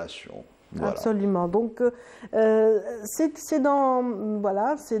révélation. Voilà. Absolument. Donc, c'est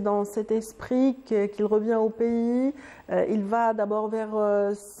dans cet esprit qu'il revient au pays. Il va d'abord vers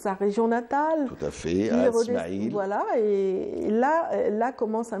sa région natale. Tout à fait, à Ismaïl. Voilà, et là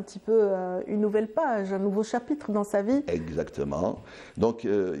commence un petit peu une nouvelle page, un nouveau chapitre dans sa vie. Exactement. Donc,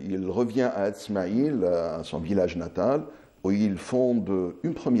 il revient à Ismaïl, à son village natal, où il fonde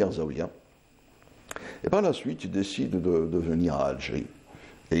une première zawiya. Et par la suite, il décide de venir à Algérie.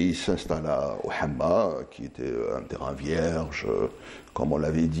 Et il s'installe à Hamma, qui était un terrain vierge. Comme on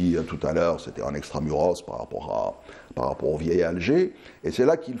l'avait dit tout à l'heure, c'était un extramuros par rapport au vieil Alger. Et c'est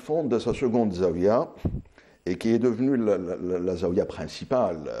là qu'il fonde sa seconde zawiya, et qui est devenue la zawiya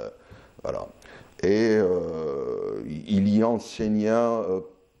principale. Voilà. Et il y enseigna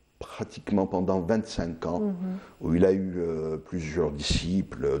pratiquement pendant 25 ans, où il a eu plusieurs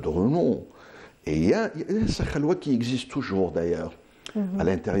disciples de renom. Et il y a sa khalwa qui existe toujours d'ailleurs. À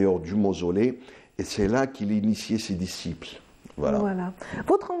l'intérieur du mausolée, et c'est là qu'il initiait ses disciples. Voilà.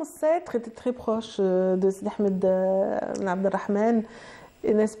 Votre ancêtre était très proche de Sidi Ahmed Ben Abdelrahman,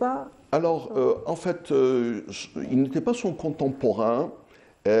 n'est-ce pas? Alors, en fait, il n'était pas son contemporain.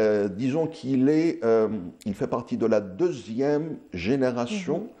 Disons qu'il fait partie de la deuxième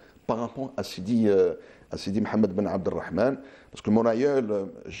génération par rapport à Sidi Mohamed Ben Abdelrahman. Parce que mon aïeul,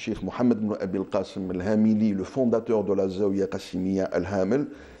 Cheikh Mohamed Ben Abil Qasim Al-Hamili, le fondateur de la Zawiya Qassimiya Al-Hamil,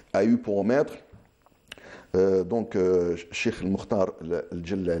 a eu pour maître Cheikh Al-Mukhtar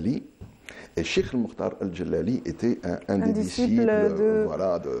Al-Jallali. Et Cheikh Al-Mukhtar Al-Jallali était un des disciples de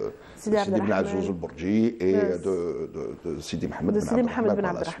Sidi Ibn Azouz Al-Bourji et de Sidi Mohamed Ben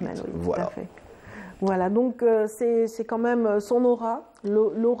Abdelrahman. Voilà. Voilà, donc c'est quand même son aura,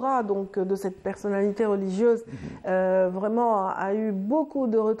 l'aura donc de cette personnalité religieuse vraiment a eu beaucoup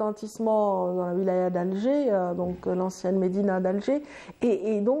de retentissement dans la wilaya d'Alger, donc l'ancienne Médina d'Alger,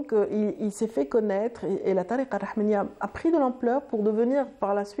 et donc il s'est fait connaître et la tariqa rahmaniya a pris de l'ampleur pour devenir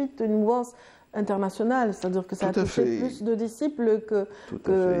par la suite une mouvance internationale, c'est-à-dire que ça a touché plus de disciples que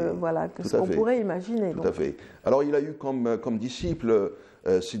ce qu'on pourrait imaginer. Tout à fait. Alors il a eu comme disciple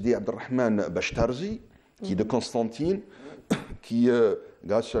Sidi Abdelrahman Bashtarzi, qui est de Constantine, qui,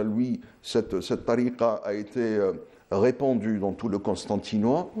 grâce à lui, cette tariqa a été répandue dans tout le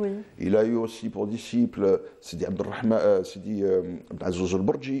Constantinois. Il a eu aussi pour disciple Sidi Azouz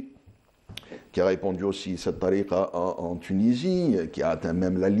al-Bourji, qui a répandu aussi cette tariqa en Tunisie, qui a atteint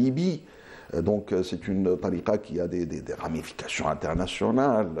même la Libye. Donc c'est une tariqa qui a des ramifications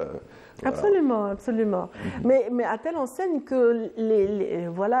internationales. Absolument, absolument. Mais à telle enseigne que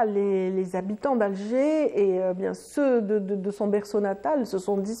les habitants d'Alger et bien ceux de son berceau natal se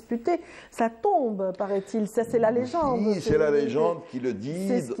sont disputés. Ça tombe, paraît-il. Ça, c'est la légende. Oui, c'est la légende qui le dit.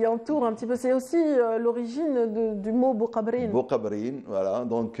 C'est ce qui entoure un petit peu. C'est aussi l'origine du mot Bouqabrin. Bouqabrin, voilà.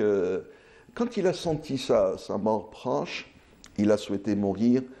 Donc, quand il a senti sa mort proche, il a souhaité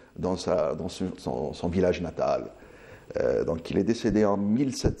mourir dans son village natal. Donc il est décédé en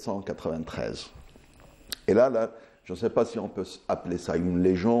 1793. Et là, je ne sais pas si on peut appeler ça une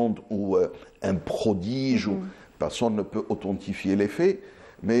légende ou un prodige, ou personne ne peut authentifier les faits,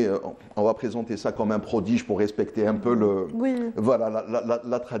 mais on va présenter ça comme un prodige pour respecter un peu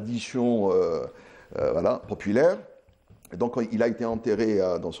la tradition populaire. Et donc il a été enterré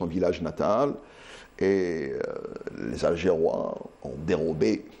dans son village natal, et les Algérois ont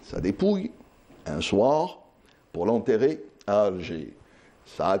dérobé sa dépouille un soir pour l'enterrer à Alger.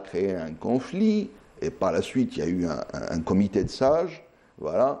 Ça a créé un conflit, et par la suite, il y a eu un comité de sages,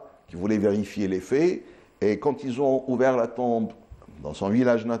 qui voulait vérifier les faits, et quand ils ont ouvert la tombe dans son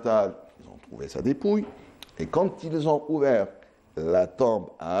village natal, ils ont trouvé sa dépouille, et quand ils ont ouvert la tombe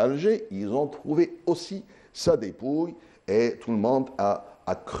à Alger, ils ont trouvé aussi sa dépouille, et tout le monde a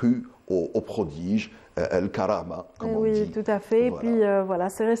cru au prodige, al-karama, comme on dit. Oui, tout à fait. Et puis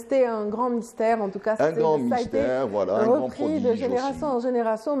c'est resté un grand mystère, en tout cas. Un grand mystère, un grand prodige de génération en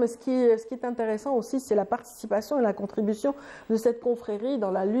génération. Mais ce qui est intéressant aussi, c'est la participation et la contribution de cette confrérie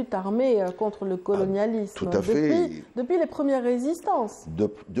dans la lutte armée contre le colonialisme. Tout à fait. Depuis les premières résistances.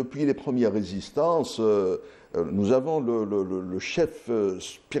 Depuis les premières résistances, nous avons le chef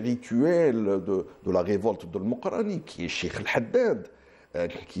spirituel de la révolte de l'Muqarrani, qui est Cheikh al-Haddad.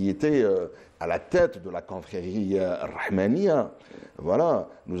 qui était à la tête de la confrérie Rahmaniya. Voilà.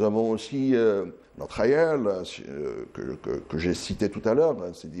 Nous avons aussi notre aïeul que j'ai cité tout à l'heure,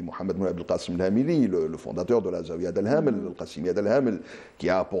 c'est dit Mohamed Moulay Abdel Qasim al-Hamili, le fondateur de la Zawiya d'Al-Hamel, le Qasimiyya d'Al-Hamel, qui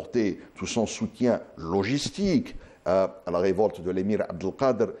a apporté tout son soutien logistique à la révolte de l'émir Abdel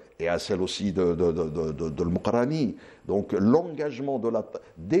Qadir et à celle aussi de l'Muqarrani. Donc l'engagement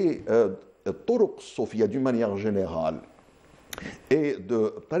des Turuq Sofiya d'une manière générale et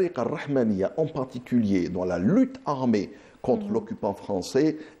de Tariqa Rahmaniya en particulier dans la lutte armée contre l'occupant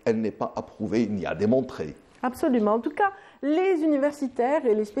français, elle n'est pas approuvée ni à démontrer. Absolument. En tout cas, les universitaires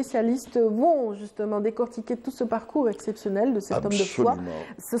et les spécialistes vont justement décortiquer tout ce parcours exceptionnel de cet homme de foi.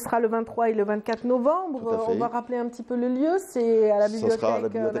 Ce sera le 23 et le 24 novembre. On va rappeler un petit peu le lieu. C'est à la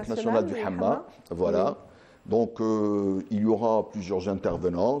Bibliothèque nationale du Hamma. Voilà. Donc, il y aura plusieurs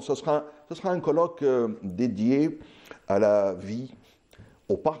intervenants. Ce sera un colloque dédié à la vie,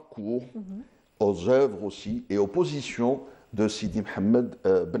 au parcours, aux œuvres aussi et aux positions de Sidi Mohamed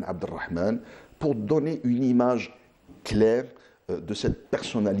Ben Abdelrahman pour donner une image claire de cette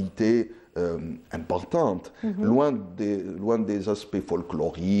personnalité importante, loin des aspects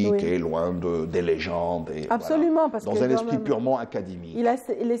folkloriques et loin des légendes. Et absolument, voilà, dans un esprit purement académique. Il a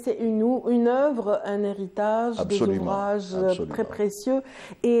laissé une œuvre, un héritage, des ouvrages très précieux.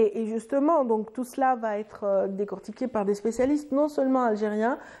 Et justement, donc, tout cela va être décortiqué par des spécialistes, non seulement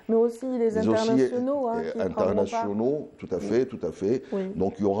algériens, mais aussi des internationaux. Internationaux, tout à fait, tout à fait. Oui.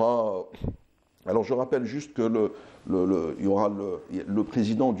 Donc il y aura... Alors je rappelle juste que il y aura le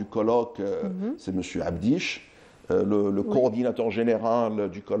président du colloque, c'est M. Abdish. Le coordinateur général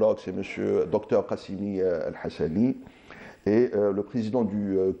du colloque, c'est M. Dr Qassimi Al-Hassani. Et le président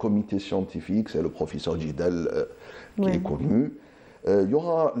du comité scientifique, c'est le professeur Jidal, qui est connu. Il y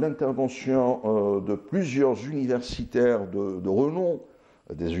aura l'intervention de plusieurs universitaires de renom,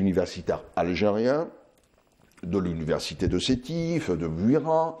 des universitaires algériens, de l'université de Sétif, de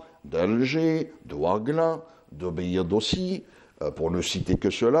Buira, d'Alger, de Ouagla, de Beyrd aussi, pour ne citer que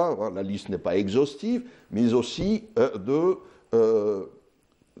cela, la liste n'est pas exhaustive, mais aussi de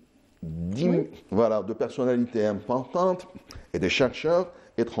personnalités importantes et des chercheurs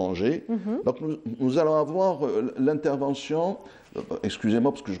étrangers. Donc nous allons avoir l'intervention,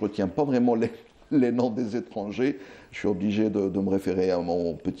 excusez-moi parce que je ne retiens pas vraiment les noms des étrangers, je suis obligé de me référer à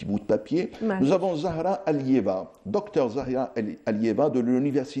mon petit bout de papier. Nous avons Zahra Aliyeva, docteur Zahra Aliyeva de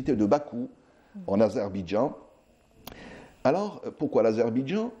l'université de Bakou, en Azerbaïdjan. Alors, pourquoi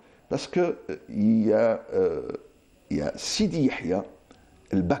l'Azerbaïdjan? Parce qu'il y a Sidi Yahya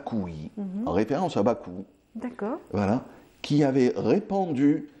el-Bakoui, en référence à Bakou, voilà, qui avait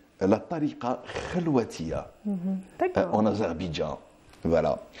répandu la tariqa khalwatiya en Azerbaïdjan.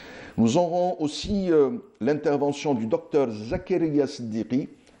 Voilà. Nous aurons aussi l'intervention du docteur Zakaria Siddiqui,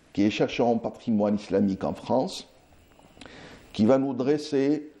 qui est chercheur en patrimoine islamique en France, qui va nous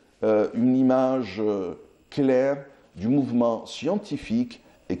dresser une image claire du mouvement scientifique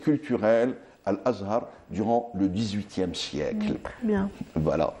et culturel Al-Azhar durant le XVIIIe siècle. Très bien.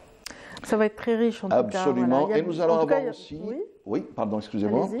 Voilà. Ça va être très riche en tout cas. Absolument. Voilà. Et nous allons avoir aussi... Oui, pardon,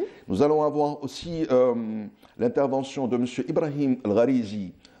 excusez-moi. Nous allons avoir aussi l'intervention de M. Ibrahim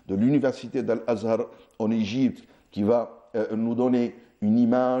Al-Gharizi de l'université d'Al-Azhar en Égypte, qui va nous donner une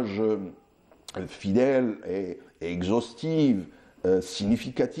image fidèle et exhaustive,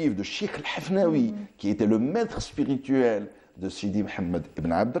 significative de Sheikh Al-Hafnawi, qui était le maître spirituel de Sidi Mohamed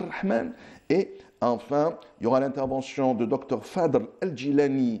Ibn Abdelrahman. Et enfin, il y aura l'intervention de Dr Fadr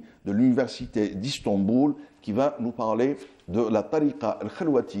Al-Jilani de l'université d'Istanbul, qui va nous parler de la tariqa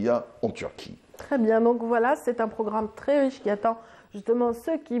al-Khalwatiya en Turquie. Très bien, donc voilà, c'est un programme très riche qui attend justement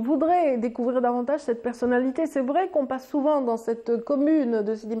ceux qui voudraient découvrir davantage cette personnalité. C'est vrai qu'on passe souvent dans cette commune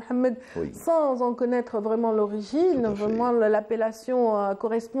de Sidi Mohamed sans en connaître vraiment l'origine. Vraiment, l'appellation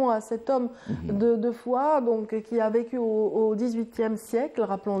correspond à cet homme de foi, donc, qui a vécu au XVIIIe siècle,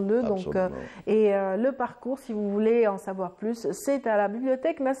 rappelons-le. Donc, et le parcours, si vous voulez en savoir plus, c'est à la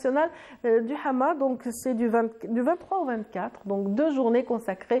Bibliothèque nationale du Hamma. Donc c'est du 23 au 24, donc 2 journées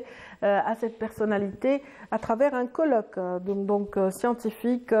consacrées à cette personnalité à travers un colloque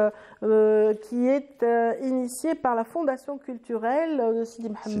scientifique qui est initié par la Fondation culturelle de Sidi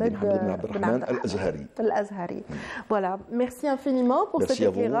Mohamed Al-Azhari. Voilà, merci infiniment pour cet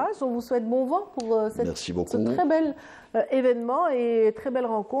éclairage. On vous souhaite bon vent pour ce très bel événement et très belle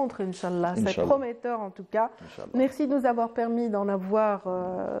rencontre, Inch'Allah. C'est prometteur en tout cas. Merci de nous avoir permis d'en avoir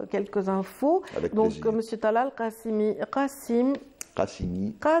quelques infos. Avec donc, plaisir. M. Talal Qassim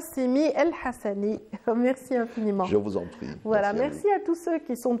Qassimi. Qassimi El Hassani. Merci infiniment. Je vous en prie. Voilà, merci à tous ceux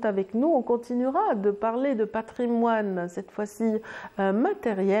qui sont avec nous. On continuera de parler de patrimoine, cette fois-ci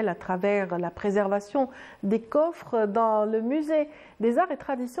matériel, à travers la préservation des coffres dans le musée des arts et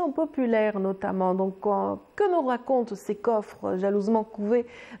traditions populaires notamment. Donc, que nous racontent ces coffres jalousement couvés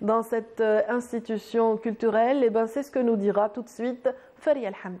dans cette institution culturelle? Eh bien, c'est ce que nous dira tout de suite Faria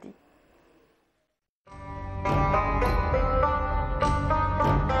El-Hamdi.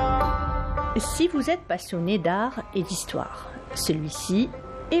 Si vous êtes passionné d'art et d'histoire, celui-ci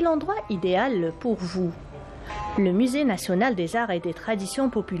est l'endroit idéal pour vous. Le Musée national des arts et des traditions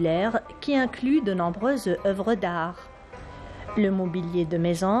populaires qui inclut de nombreuses œuvres d'art. Le mobilier de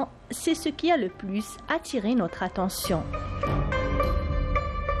maison, c'est ce qui a le plus attiré notre attention.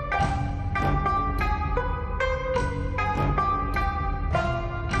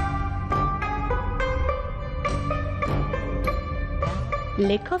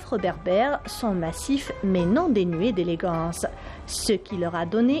 Les coffres berbères sont massifs mais non dénués d'élégance, ce qui leur a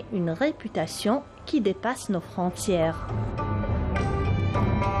donné une réputation qui dépasse nos frontières.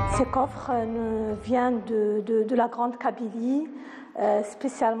 Ces coffres viennent de la Grande Kabylie,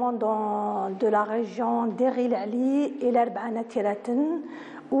 spécialement de la région d'Eril Ali et l'Arba'ana Tiraten,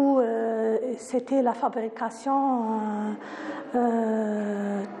 où c'était la fabrication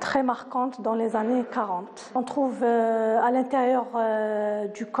très marquante dans les années 40. On trouve à l'intérieur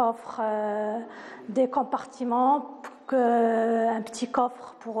du coffre des compartiments, un petit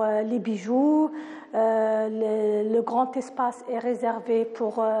coffre pour les bijoux. Le grand espace est réservé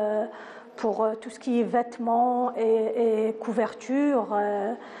pour tout ce qui est vêtements et couverture,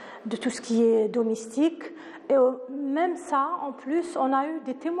 de tout ce qui est domestique. Et même ça, en plus, on a eu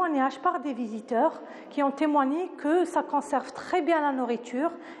des témoignages par des visiteurs qui ont témoigné que ça conserve très bien la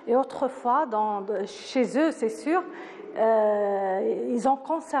nourriture. Et autrefois, chez eux, c'est sûr, ils ont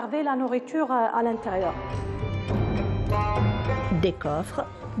conservé la nourriture à l'intérieur. Des coffres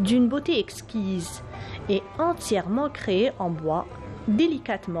d'une beauté exquise et entièrement créés en bois,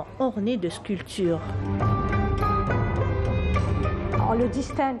 délicatement ornés de sculptures. On le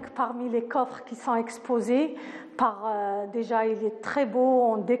distingue parmi les coffres qui sont exposés déjà il est très beau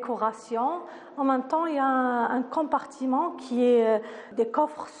en décoration. En même temps, il y a un compartiment qui est des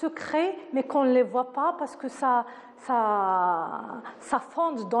coffres secrets, mais qu'on ne les voit pas parce que ça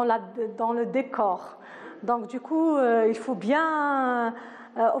fonde dans le décor. Donc du coup, il faut bien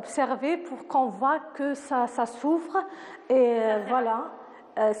observer pour qu'on voit que ça s'ouvre. Et voilà.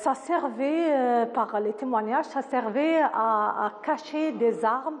 Ça servait, par les témoignages, ça servait à cacher des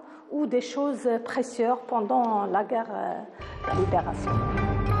armes ou des choses précieuses pendant la guerre de libération.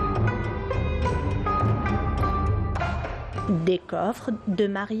 Des coffres de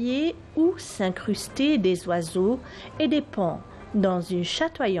mariés où s'incrustaient des oiseaux et des ponts dans une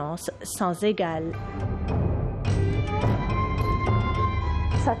chatoyance sans égale.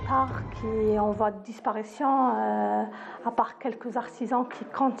 Cet art qui est en voie de disparition, à part quelques artisans qui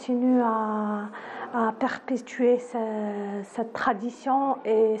continuent à perpétuer cette tradition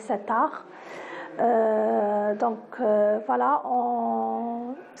et cet art. Voilà,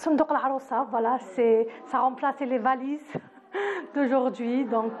 Sondouk al-Aroussa, voilà, ça remplaçait les valises d'aujourd'hui.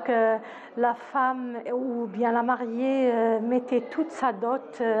 Donc la femme ou bien la mariée mettait toute sa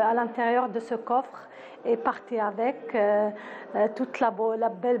dot à l'intérieur de ce coffre et partait avec toute la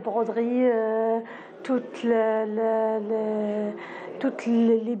belle broderie, toutes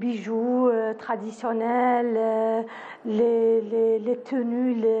les bijoux traditionnels, les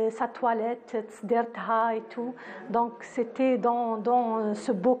tenues, sa toilette, tzdertha et tout. Donc c'était dans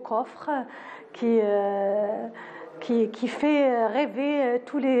ce beau coffre qui fait rêver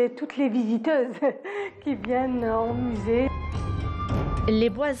toutes les visiteuses qui viennent au musée.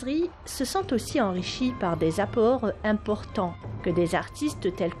 Les boiseries se sont aussi enrichies par des apports importants que des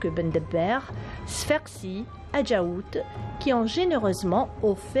artistes tels que Bendeber, Sfersi, Adjaout, qui ont généreusement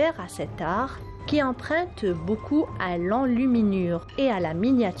offert à cet art qui emprunte beaucoup à l'enluminure et à la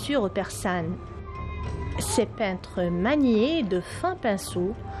miniature persane. Ces peintres maniaient de fins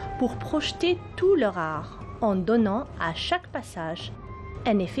pinceaux pour projeter tout leur art en donnant à chaque passage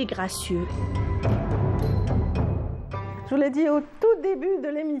un effet gracieux. Je vous l'ai dit au tout début de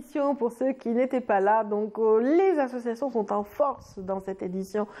l'émission pour ceux qui n'étaient pas là. Donc, les associations sont en force dans cette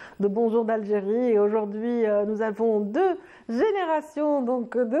édition de Bonjour d'Algérie. Et aujourd'hui, nous avons 2 générations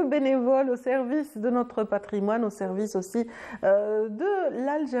de bénévoles au service de notre patrimoine, au service aussi de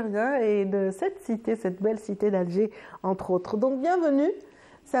l'Algérien et de cette cité, cette belle cité d'Alger, entre autres. Donc, bienvenue.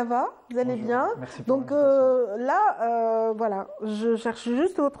 Ça va? Vous allez Bonjour. bien? Merci pour Donc là, voilà, je cherche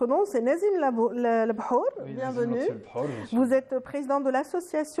juste votre nom, c'est Nazim Labhour, Oui, bienvenue. Nazim Labhour, je suis- Vous êtes président de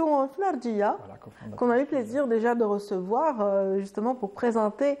l'association Fnardia, qu'on a eu plaisir déjà de recevoir, justement pour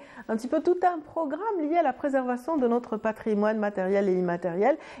présenter un petit peu tout un programme lié à la préservation de notre patrimoine matériel et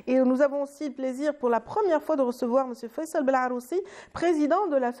immatériel. Et nous avons aussi le plaisir pour la première fois de recevoir M. Faisal Belaroussi, président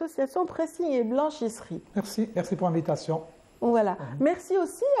de l'association Pressing et Blanchisserie. Merci pour l'invitation. Voilà. Merci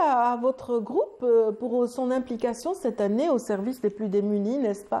aussi à votre groupe pour son implication cette année au service des plus démunis,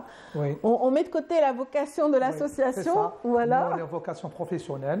 n'est-ce pas? Oui. On met de côté la vocation de C'est l'association. ça. Voilà. Nous, on est en vocation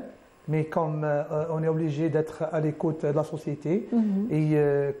professionnelle, mais comme on est obligé d'être à l'écoute de la société, et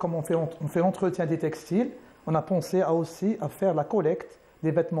comme on fait l'entretien des textiles, on a pensé aussi à faire la collecte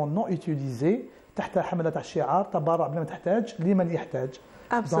des vêtements non utilisés. تحت حملة الشعار تبرع بما تحتاج لمن يحتاج.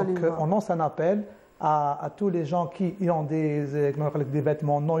 Absolument. Donc on lance un appel à tous les gens qui ont des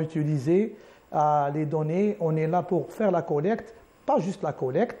vêtements non utilisés, à les donner. On est là pour faire la collecte, pas juste la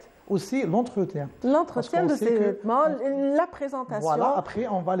collecte, aussi l'entretien. L'entretien de sait ces que- vêtements, la présentation. Voilà, après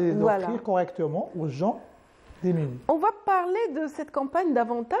on va les Voilà. offrir correctement aux gens démunis. On va parler de cette campagne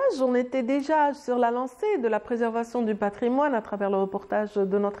davantage. On était déjà sur la lancée de la préservation du patrimoine à travers le reportage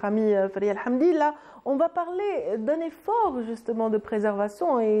de notre ami Fariel Hamdi. Là, on va parler d'un effort justement de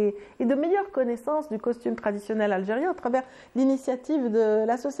préservation et de meilleure connaissance du costume traditionnel algérien à travers l'initiative de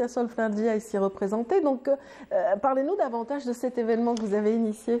l'association Fnardia ici représentée. Donc, parlez-nous davantage de cet événement que vous avez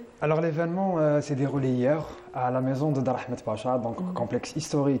initié. Alors l'événement s'est déroulé hier à la maison de Dar Ahmed Pacha, donc complexe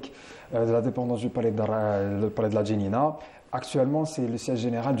historique de la dépendance du palais de la Djenina. Actuellement, c'est le siège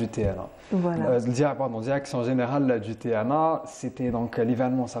général du TNA. Voilà. Direction générale du TNA, c'était donc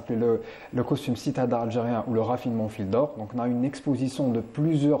l'événement s'appelait le costume citadin algérien ou le raffinement fil d'or. Donc on a eu une exposition de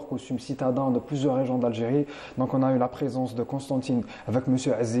plusieurs costumes citadins de plusieurs régions d'Algérie. Donc on a eu la présence de Constantine avec M.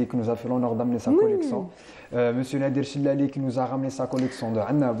 Aziz qui nous a fait l'honneur d'amener sa collection. M. Nadir Chillali qui nous a ramené sa collection de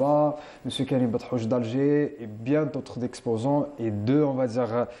Annaba, M. Karim Batrouj d'Alger et bien d'autres exposants. Et on va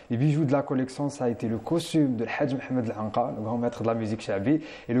dire, les bijoux de la collection, ça a été le costume de Hadj Mohamed Al-Anqa, le grand maître de la musique chabi,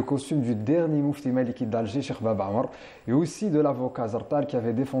 et le costume du dernier moufti maliki d'Alger, Cheikh Baba Amar, et aussi de l'avocat Zartal qui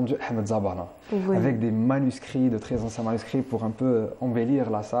avait défendu Ahmed Zabana, avec des manuscrits, de très anciens manuscrits pour un peu embellir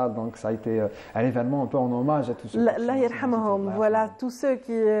la salle. Donc ça a été un événement un peu en hommage à tous ceux Allah yarhamahum, voilà, tous ceux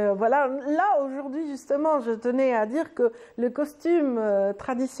qui... voilà, là aujourd'hui justement, je tenais à dire que le costume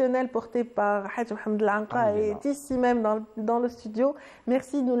traditionnel porté par Hadj Mohamed Al-Anqa est ici même dans le studio.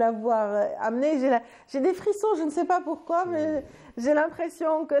 Merci de nous l'avoir amené. J'ai des frissons, je ne sais pas pourquoi, mais j'ai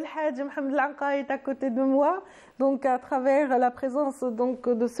l'impression que le Hadj Mohamed Al-Anqa est à côté de moi. Donc à travers la présence donc,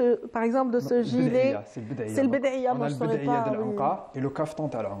 de par exemple de ce gilet. C'est le Bedaïa, moi je ne saurais pas. de l'Anqa et le kaftan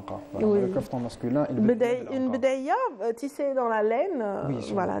de l'Anqa. Oui. Le kaftan masculin et le Une Bedaïa tissée dans la laine.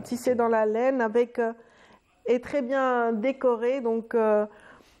 Voilà, tissée dans la laine avec... est très bien décorée, donc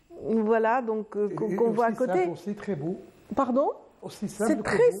voilà, donc qu'on voit à côté. C'est aussi très beau. Pardon? C'est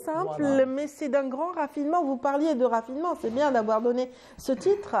très simple, voilà. Mais c'est d'un grand raffinement. Vous parliez de raffinement, c'est bien d'avoir donné ce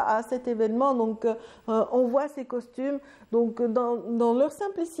titre à cet événement. Donc, on voit ces costumes. Donc, dans leur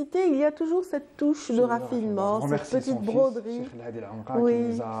simplicité, il y a toujours cette touche de raffinement, cette petite broderie. Oui.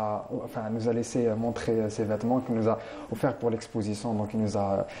 Qui nous a laissé montrer ses vêtements, qui nous a offert pour l'exposition. Donc, il nous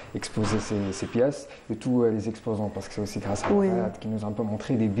a exposé ses pièces et tous les exposants, parce que c'est aussi grâce à Fahad qui nous a un peu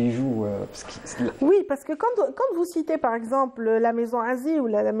montré des bijoux. Oui, parce que quand vous citez par exemple la maison Aziz ou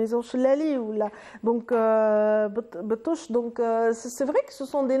la maison Chillali ou donc Betouche, donc c'est vrai que ce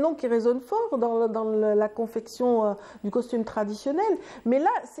sont des noms qui résonnent fort dans la confection du costume traditionnel, mais là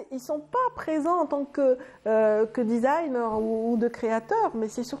ils sont pas présents en tant que designer ou de créateur, mais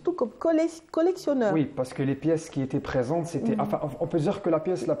c'est surtout comme collectionneur. Oui, parce que les pièces qui étaient présentes, c'était, on peut dire que la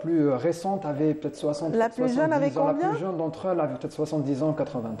pièce la plus récente avait peut-être 60 La plus jeune avait combien? La plus jeune d'entre elles avait peut-être 70 ans,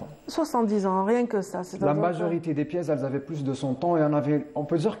 80 ans. 70 ans, rien que ça. La majorité des pièces, elles avaient plus de 100 ans, et on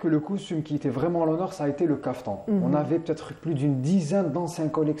peut dire que le costume qui était vraiment à l'honneur, ça a été le caftan. On avait peut-être plus d'une dizaine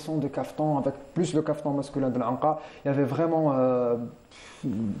d'anciennes collections de caftans, avec plus le caftan masculin de l'Anqa. Il y avait vraiment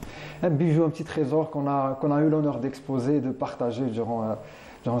un bijou, un petit trésor qu'on a eu l'honneur d'exposer et de partager durant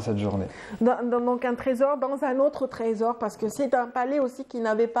cette journée. Donc un trésor dans un autre trésor, parce que c'est un palais aussi qui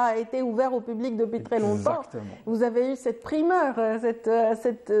n'avait pas été ouvert au public depuis très longtemps. Exactement. Vous avez eu cette primeur,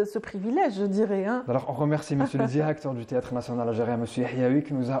 ce privilège, je dirais. Hein. Alors on remercie monsieur le directeur du Théâtre National Algérien, monsieur Yahyaoui,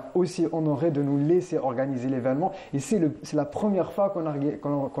 qui nous a aussi honoré de nous laisser organiser l'événement. Et c'est la première fois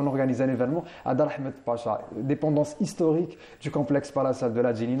qu'on organise un événement à Dar Ahmed Pacha, dépendance historique du complexe palatial de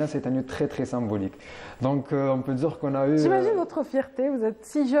la Djenina. C'est un lieu très très symbolique. Donc on peut dire qu'on a eu... J'imagine votre fierté, vous êtes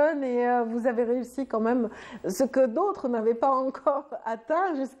si jeune et vous avez réussi quand même ce que d'autres n'avaient pas encore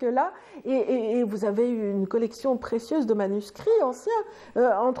atteint jusque-là. Et vous avez eu une collection précieuse de manuscrits anciens.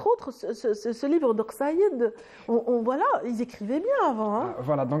 Entre autres, ce livre de Saïd, voilà, ils écrivaient bien avant. Hein.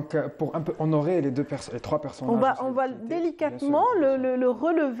 Voilà, donc pour un peu honorer les trois personnages. On va délicatement le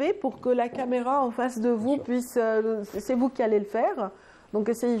relever pour que la caméra en face de vous puisse... c'est vous qui allez le faire. Donc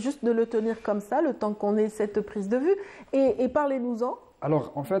essayez juste de le tenir comme ça, le temps qu'on ait cette prise de vue. Et parlez-nous-en.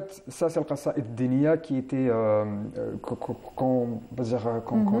 Alors, en fait, ça, c'est le Qasa'id Diniya qui était, qu'on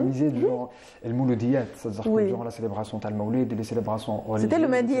lisait durant le Mouloudiyat, c'est-à-dire que durant la célébration Tal-Mawlid et les célébrations religieuses. C'était le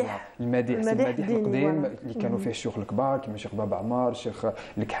Madih. Le Madih, c'est le Madih al-Qdim, qui كانوا فيه الشيوخ الكبار كما الشيخ بابا عمار, الشيخ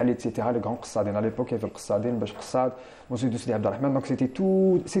الكحلي, etc. Les grands Qassadin. À l'époque, il y avait le Qassadin, Bash Qassad, Monsieur Sidi Abdelrahman. Donc, c'est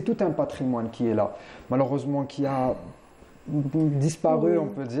tout un patrimoine qui est là. Malheureusement, qui a disparu, on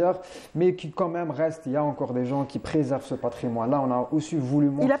peut dire, mais qui quand même reste. Il y a encore des gens qui préservent ce patrimoine-là. On a aussi voulu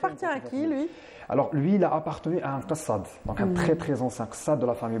montrer... Il appartient à qui, lui? Alors, lui, il a appartenu à un qassad, donc un très très ancien qassad de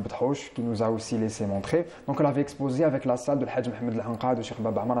la famille Btrouch, qui nous a aussi laissé montrer. Donc, on l'avait exposé avec la salle de l'Hajj Mohamed Al-Hanqa, de Cheikh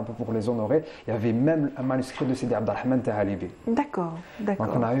Baba Amar, un peu pour les honorer. Il y avait même un manuscrit de Sidi Abdelrahman Tahalibi. D'accord. Donc,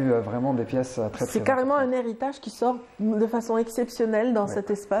 on a eu vraiment des pièces très C'est carrément un héritage qui sort de façon exceptionnelle dans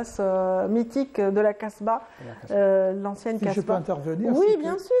cet espace mythique de la Kasbah, l'ancienne Kasbah. Si je peux intervenir, oui,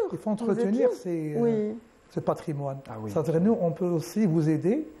 bien sûr. Il faut entretenir ce patrimoine. C'est-à-dire, nous, on peut aussi vous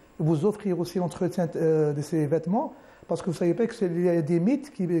aider, vous offrir aussi l'entretien de ces vêtements, parce que vous ne savez pas qu'il y a des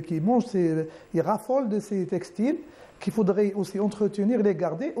mythes qui mangent, ils raffolent de ces textiles, qu'il faudrait aussi entretenir, les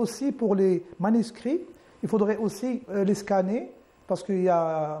garder. Aussi pour les manuscrits, il faudrait aussi les scanner, parce qu'il y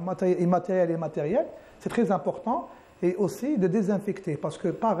a immatériel et matériel, c'est très important. Et aussi de désinfecter, parce que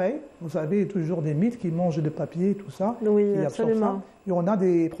pareil, vous avez toujours des mythes qui mangent de papier, tout ça. Oui, absolument. Et on a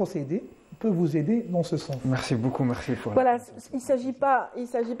des procédés qui peuvent vous aider dans ce sens. Merci beaucoup, merci. Voilà, il ne s'agit pas,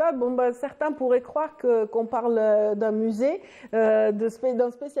 certains pourraient croire qu'on parle d'un musée,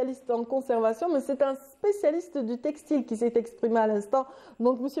 d'un spécialiste en conservation, mais c'est un spécialiste du textile qui s'est exprimé à l'instant.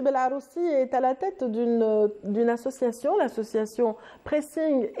 Donc, M. Belaroussi est à la tête d'une association, l'association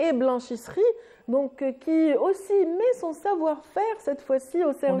Pressing et Blanchisserie, donc qui aussi met son savoir-faire cette fois-ci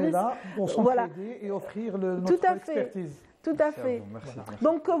au service. On est là pour s'entraider et offrir notre expertise. Tout à fait. Merci.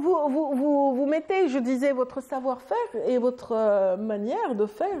 Donc vous mettez, je disais, votre savoir-faire et votre manière de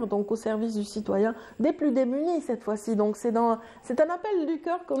faire donc au service du citoyen des plus démunis cette fois-ci. Donc c'est un appel du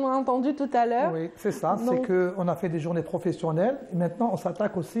cœur comme on a entendu tout à l'heure. Oui, c'est ça. Donc, c'est qu'on a fait des journées professionnelles et maintenant on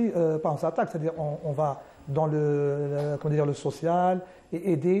s'attaque aussi, c'est-à-dire on va dans le social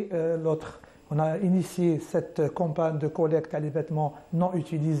et aider l'autre. On a initié cette campagne de collecte à les vêtements non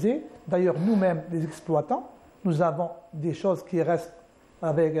utilisés. D'ailleurs, nous-mêmes, les exploitants, nous avons des choses qui restent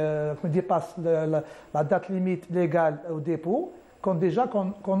qui dépassent la date limite légale au dépôt,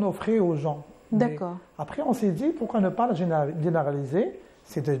 qu'on offrait aux gens. D'accord. Après, on s'est dit, pourquoi ne pas la généraliser,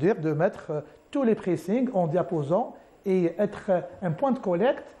 c'est-à-dire de mettre tous les pressings en diaposant et être un point de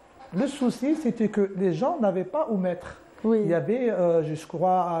collecte. Le souci, c'était que les gens n'avaient pas où mettre. Oui. Il y avait, je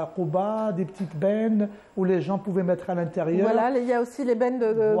crois, à Kouba, des petites bennes où les gens pouvaient mettre à l'intérieur. Voilà, il y a aussi les bennes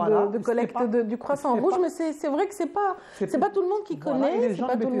de collecte du croissant rouge, mais c'est vrai que c'est pas tout le monde qui connaît. Et les gens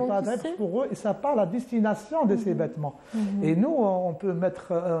ne mettaient pas d'adresse pour eux, et ça part la destination de ces vêtements. Et nous, on peut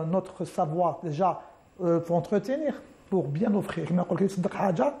mettre notre savoir déjà pour entretenir, pour bien offrir.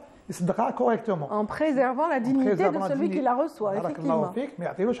 Correctement. En préservant la dignité de celui qui la reçoit, effectivement.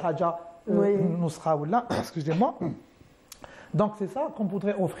 Excusez-moi. Donc c'est ça qu'on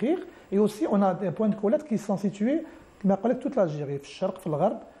voudrait offrir. Et aussi, on a des points de collecte qui sont situés, qui collectent toute l'Algérie.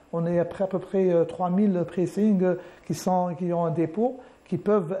 On est à peu près 3000 pressings qui ont un dépôt, qui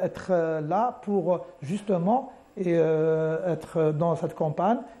peuvent être là pour justement être dans cette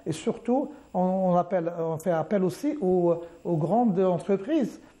campagne. Et surtout, on fait appel aussi aux grandes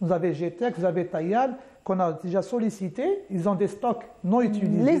entreprises. Vous avez GTEC, vous avez Tayal, qu'on a déjà sollicité, ils ont des stocks non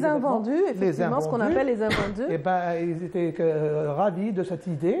utilisés. Les invendus, effectivement, ce qu'on appelle les invendus. Et ils étaient ravis de cette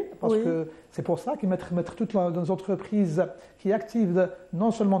idée, parce que c'est pour ça qu'ils mettent toutes les entreprises qui activent non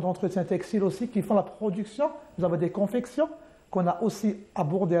seulement d'entretien textile aussi, qui font la production. Vous avez des confections qu'on a aussi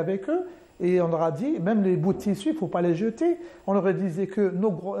abordées avec eux. Et on leur a dit, même les bouts de tissu, il ne faut pas les jeter. On leur disait que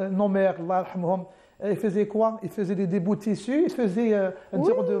nos mères, ils faisaient quoi? Ils faisaient des bouts de tissu, ils faisaient un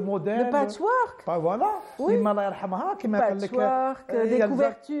genre de modèle. Le patchwork. Voilà. Oui. Patchwork, des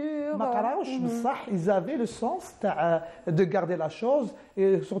couvertures. Ils avaient le sens de garder la chose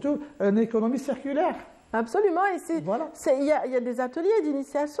et surtout une économie circulaire. Absolument, et il y a des ateliers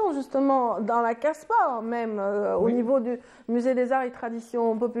d'initiation justement dans la Casbah, même au niveau du musée des arts et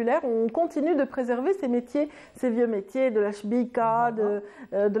traditions populaires. On continue de préserver ces métiers, ces vieux métiers de la shbika,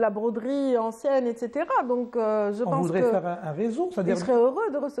 de la broderie ancienne, etc. Donc je pense voudrait faire un réseau, c'est-à-dire... Je serais heureux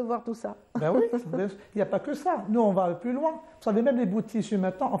de recevoir tout ça. Ben oui, il n'y a pas que ça. Nous, on va plus loin. Vous savez, même les bouts de tissu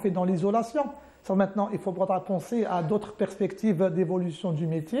maintenant, on fait dans l'isolation. Maintenant, il faudra penser à d'autres perspectives d'évolution du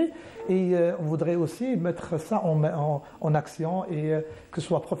métier et on voudrait aussi mettre ça en action et que ce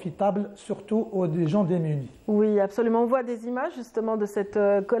soit profitable surtout aux gens démunis. Oui, absolument. On voit des images justement de cette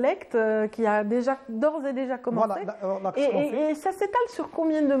collecte qui a d'ores et déjà commencé. Voilà, et ça s'étale sur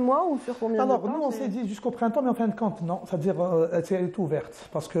combien de mois ou sur combien de temps? Alors, nous, on s'est dit jusqu'au printemps, mais en fin de compte, non. C'est-à-dire, elle est ouverte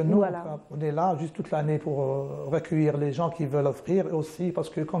parce que nous, on est là juste toute l'année pour recueillir les gens qui veulent offrir et aussi parce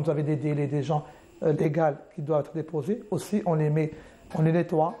que quand vous avez des délais, des gens légales qui doivent être déposés, aussi on les met, on les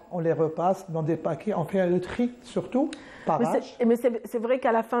nettoie, on les repasse dans des paquets, on fait le tri surtout par âge. Mais c'est vrai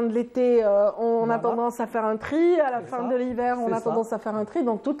qu'à la fin de l'été, on a tendance à faire un tri, à la fin de l'hiver, on a tendance à faire un tri,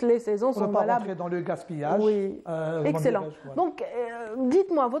 donc toutes les saisons sont valables. On ne peut pas rentrer dans le gaspillage. Oui, excellent. Donc,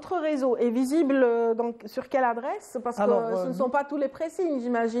 dites-moi, votre réseau est visible sur quelle adresse? Parce que ce ne sont pas tous les pressings,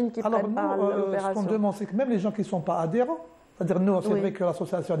 j'imagine, qui prennent part à l'opération. Ce qu'on demande, c'est que même les gens qui ne sont pas adhérents, c'est-à-dire, nous, c'est vrai que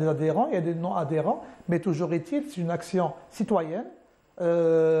l'association a des adhérents, il y a des non-adhérents, mais toujours est-il, c'est une action citoyenne.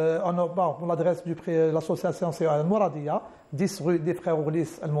 L'adresse de l'association, c'est Al-Mouradia, 10 rue des Frères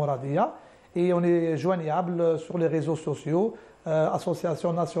Ourlis Al-Mouradia, et on est joignable sur les réseaux sociaux,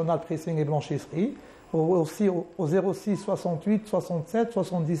 Association nationale pressing et blanchisserie, aussi au 06 68 67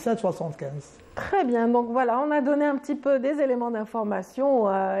 77 75. Très bien, donc voilà, on a donné un petit peu des éléments d'information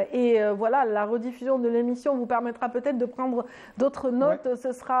voilà, la rediffusion de l'émission vous permettra peut-être de prendre d'autres notes,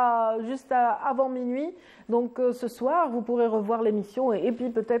 ce sera juste avant minuit, donc ce soir vous pourrez revoir l'émission et puis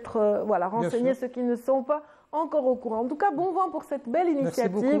peut-être voilà, renseigner ceux qui ne sont pas encore au courant. En tout cas, bon vent pour cette belle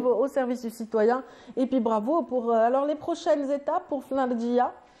initiative au service du citoyen et puis bravo pour alors les prochaines étapes pour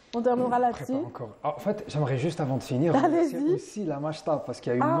Fnardia. On terminera là-dessus. En fait, j'aimerais juste avant de finir remercier aussi la Machta, parce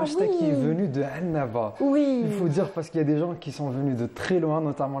qu'il y a une Machta qui est venue de Annaba. Oui. Il faut dire, parce qu'il y a des gens qui sont venus de très loin,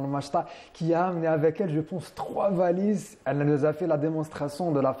 notamment la Machta, qui a amené avec elle, je pense, 3 valises. Elle nous a fait la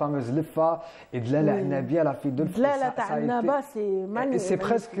démonstration de la fameuse Lefa et de l'Ala Annabi. Elle a fait 2 fois. L'Ala Annaba, c'est magnifique.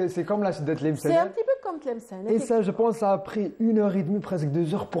 C'est comme la Shiddat Lemsen. C'est un petit peu comme Tlemcen. Et ça, je pense, ça a pris 1h30, presque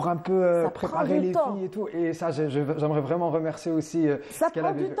 2 heures pour un peu préparer les filles et tout. Et ça, j'aimerais vraiment remercier aussi ce qu'elle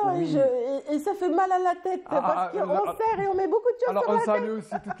avait fait. Et ça fait mal à la tête parce qu'on serre et on met beaucoup de choses sur la tête. Alors on salue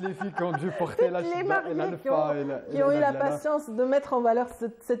aussi toutes les filles qui ont dû porter la Shidda et l'Alpha. Qui ont eu la patience de mettre en valeur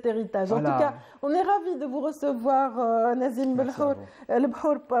cet héritage. En tout cas, on est ravis de vous recevoir, Nazim Belhour,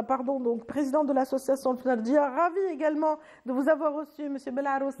 donc président de l'association Fnardia. Ravi également de vous avoir reçu, M.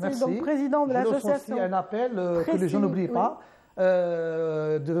 Belarossi, donc président de l'association. Je lance aussi un appel que les gens n'oublient pas.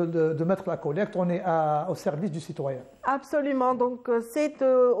 De mettre la collecte, on est au service du citoyen. Absolument, donc c'est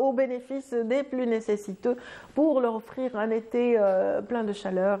au bénéfice des plus nécessiteux pour leur offrir un été plein de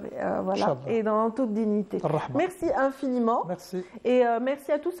chaleur voilà, et dans toute dignité. Merci infiniment. Merci. Et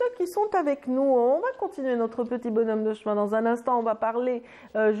merci à tous ceux qui sont avec nous. On va continuer notre petit bonhomme de chemin. Dans un instant, on va parler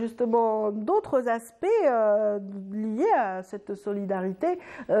justement d'autres aspects liés à cette solidarité.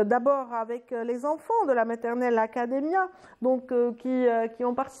 D'abord avec les enfants de la maternelle Academia, donc qui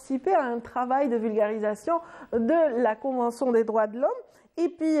ont participé à un travail de vulgarisation de la Convention des droits de l'homme. Et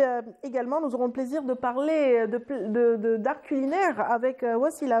puis également, nous aurons le plaisir de parler d'art culinaire avec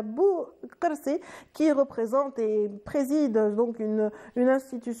Wassila Boukarsi, qui représente et préside donc une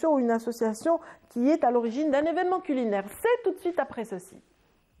institution ou une association qui est à l'origine d'un événement culinaire. C'est tout de suite après ceci.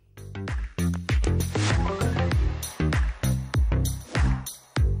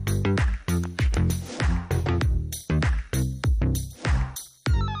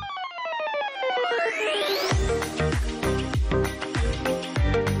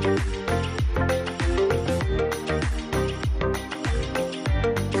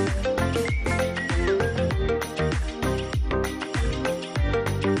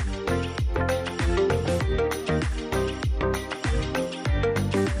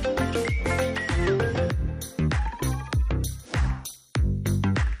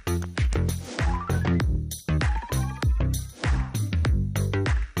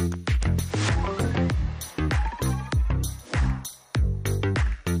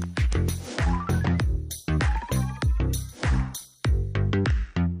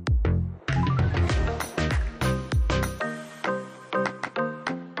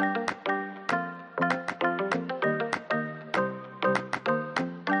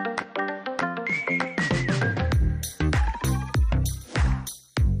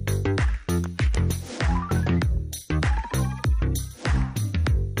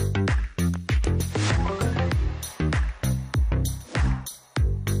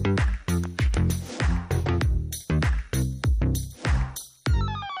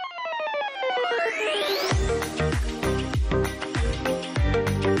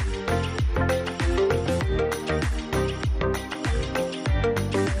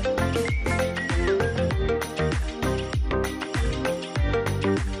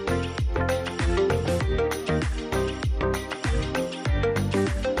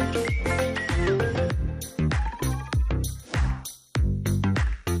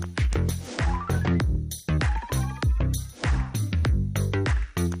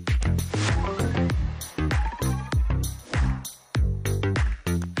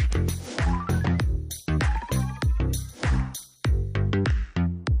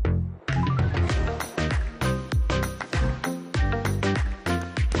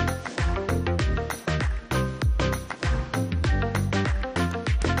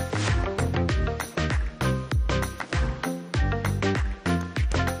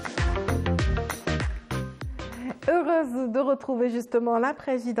 retrouver justement la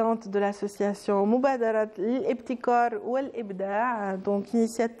présidente de l'association Mubadarat l'Ibtikar wal Ibda', donc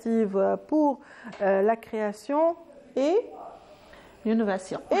initiative pour la création et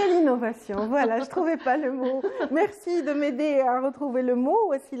l'innovation. Et l'innovation, voilà, je ne trouvais pas le mot. Merci de m'aider à retrouver le mot.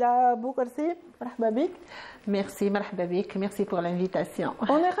 Wassila Boukarsi, marhaba bik. Merci, marhaba bik. Merci pour l'invitation.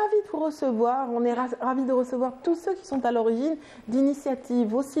 On est ravis de vous recevoir. On est ravis de recevoir tous ceux qui sont à l'origine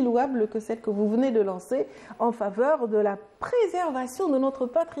d'initiatives aussi louables que celles que vous venez de lancer en faveur de la préservation de notre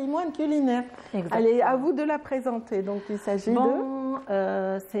patrimoine culinaire. Exactement. Allez, à vous de la présenter. Donc, il s'agit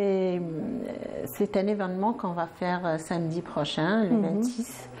c'est un événement qu'on va faire samedi prochain, le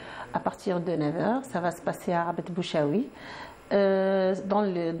 26, à partir de 9h. Ça va se passer à Rabat Bouchaoui. Dans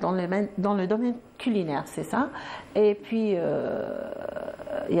le domaine culinaire, c'est ça. Et puis,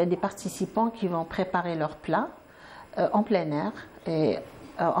 il y a des participants qui vont préparer leurs plats en plein air et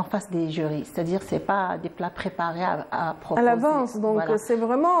en face des jurys. C'est-à-dire, ce n'est pas des plats préparés à proposer. À l'avance, donc voilà. C'est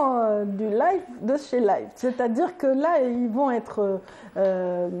vraiment du live de chez live. C'est-à-dire que là, ils vont être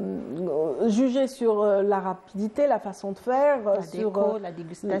jugés sur la rapidité, la façon de faire, sur la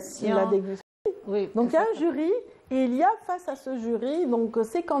dégustation. Oui, donc il y a un jury. Et il y a face à ce jury donc,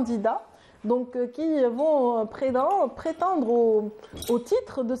 ces candidats donc, qui vont prétendre au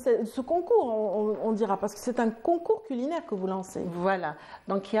titre de ce concours, on dira, parce que c'est un concours culinaire que vous lancez. Voilà,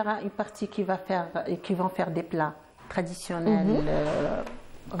 donc il y aura une partie qui vont faire des plats traditionnels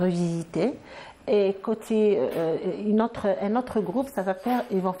revisités. Et côté un autre groupe,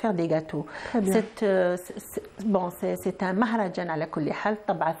 ils vont faire des gâteaux. Très bien. C'est un maharajan à la kulli hal,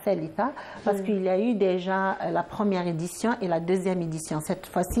 tab'a thalitha, parce qu'il y a eu déjà la première édition et la deuxième édition. Cette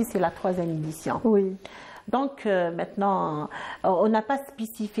fois-ci, c'est la troisième édition. Oui. Donc maintenant, on n'a pas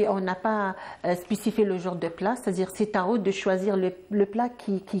spécifié le jour de plat, c'est-à-dire c'est à eux de choisir le plat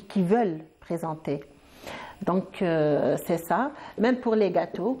qu'ils veulent présenter. Donc c'est ça. Même pour les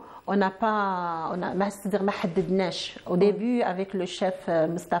gâteaux. Au début, avec le chef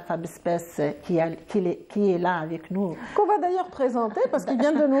Mustafa Bespes qui est là avec nous. Qu'on va d'ailleurs présenter parce qu'il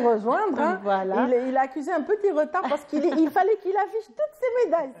vient de nous rejoindre. Hein. Voilà. Il a accusé un petit retard parce qu'il fallait qu'il affiche toutes ses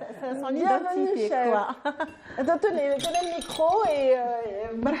médailles. C'est son identité, quoi. Tenez le micro et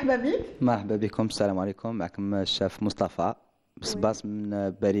marhaba bik. مرحبا بكم السلام عليكم معكم الشيف مصطفى بسباس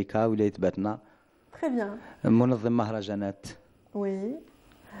من بريكة ولاية باتنا. Très bien. منظم مهرجانات. Oui.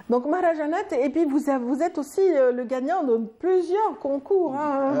 Donc Maharajanat, et puis vous êtes aussi le gagnant de plusieurs concours.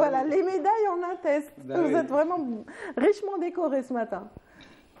 Hein. Voilà, les médailles en attestent. Vous êtes vraiment richement décoré ce matin.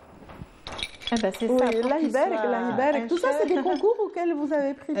 Eh ben c'est ça. L'Iberek, tout ça c'est des concours auxquels vous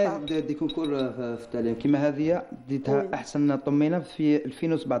avez pris part. des concours في التعليم كما هذه ديتها أحسن طمينة في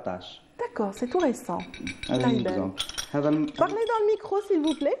 2017. D'accord, c'est tout récent. Parlez dans le micro s'il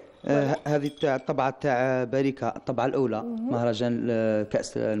vous plaît. هذه الطبعة تاع بريكة الطبعة الأولى مهرجان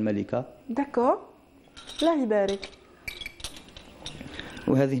كأس الملكة. D'accord. الله يبارك.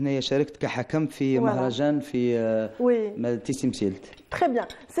 وهذه هنا شاركت كحكم في مهرجان في مدينة مسيلت. Très bien.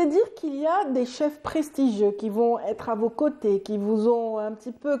 C'est dire qu'il y a des chefs prestigieux qui vont être à vos côtés, qui vous ont un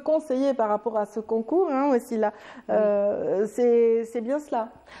petit peu conseillé par rapport à ce concours, hein, aussi là. C'est bien cela.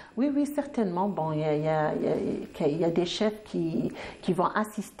 Oui, certainement. Bon, il y a des chefs qui vont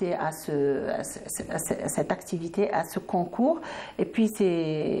assister à cette activité, à ce concours. Et puis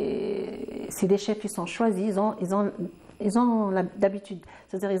c'est des chefs qui sont choisis. Ils ont l'habitude,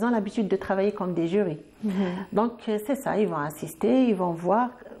 c'est-à-dire ils ont l'habitude de travailler comme des jurys. Donc c'est ça, ils vont assister, ils vont voir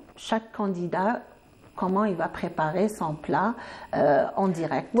chaque candidat comment il va préparer son plat en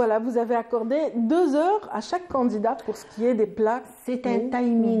direct. Voilà, vous avez accordé 2 heures à chaque candidat pour ce qui est des plats. C'est un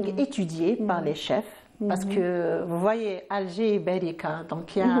timing étudié par les chefs. Parce que vous voyez Alger et Berika,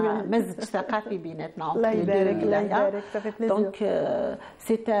 donc il y a Mezj Thaqafi maintenant entre les deux. Donc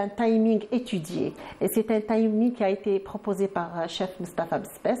c'est un timing étudié et c'est un timing qui a été proposé par chef Mustafa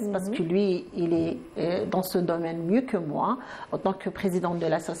Bespes parce que lui il est dans ce domaine mieux que moi en tant que présidente de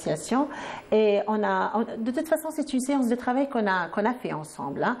l'association et de toute façon c'est une séance de travail qu'on a fait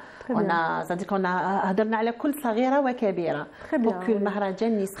ensemble. Hein. C'est-à-dire qu'on a هضرنا على كل صغيرة وكبيرة pour que le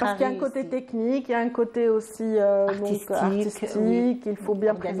maharajan y sera parce qu'il y a un côté technique, il y a un côté aussi artistique, il faut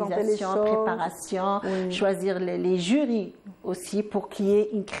bien présenter les choses. Préparation, choisir les jurys aussi pour qu'il y ait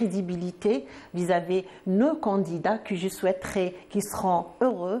une crédibilité vis-à-vis nos candidats que je souhaiterais qu'ils seront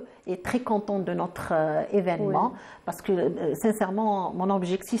heureux est très contente de notre événement parce que sincèrement, mon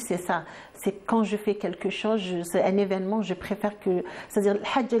objectif c'est ça. C'est quand je fais quelque chose, c'est un événement, je préfère que, c'est-à-dire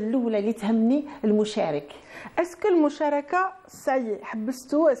الحاجة الأولى اللي تهمني المشارك. Est-ce que le Moucharaka, ça y est,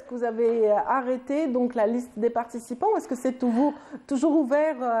 est-ce que vous avez arrêté donc la liste des participants ou est-ce que c'est toujours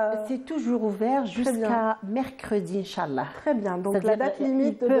ouvert C'est toujours ouvert jusqu'à mercredi, Inch'Allah. Très bien, donc la date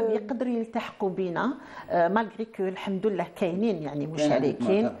limite يقدروا يلتحقوا بينا malgré que الحمد لله كاينين يعني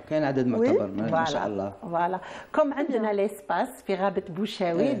مشاركين. كاين عدد معتبر ما شاء الله. Voilà. Comme عندنا l'espace في غابة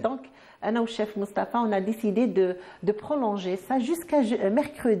بوشاوي donc Anna ou chef Mustapha, on a décidé de prolonger ça jusqu'à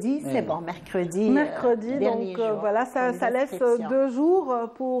mercredi. C'est bon, mercredi. Mercredi, donc voilà, ça laisse 2 jours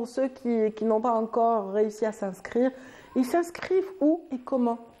pour ceux qui n'ont pas encore réussi à s'inscrire. Ils s'inscrivent où et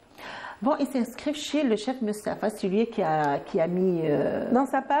comment? Bon, ils s'inscrivent chez le chef Mustapha, celui qui a mis... Dans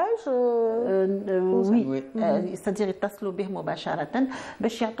sa page oui, c'est-à-dire يتصلوا به مباشرة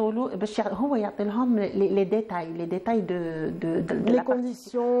باش هو يعطي لهم les détails de les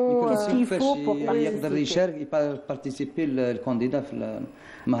conditions qu'est-ce qu'il faut pour يقدر يشارك participer le candidat في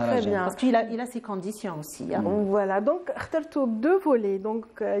المهرجان. Parce qu'il a ses conditions aussi. Voilà, donc اخترتوا 2 volets. Donc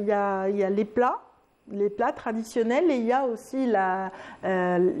il y a les plats traditionnels et il y a aussi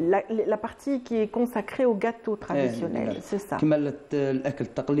la partie qui est consacrée aux gâteaux traditionnels, c'est ça. كما الأكل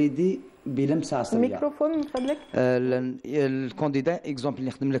التقليدي بلمسة عصرية. الميكروفون من فضلك. الكانديدا اكزومبل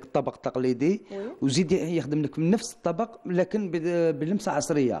يخدم لك الطبق تقليدي وزيد يخدم لك نفس الطبق لكن بلمسة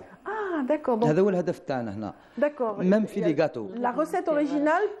عصرية. D'accord. هذا هو الهدف تاعنا هنا. D'accord. Même في les gâteaux. La recette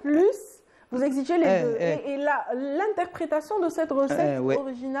originale plus vous exigez les deux. Et l'interprétation de cette recette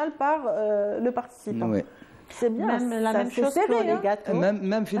originale par le participant. C'est bien. Même la même chose serré, pour les gâteaux.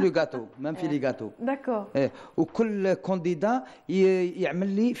 Même في le gâteau. Même في les gâteaux. D'accord. وكل كانديدا يعمل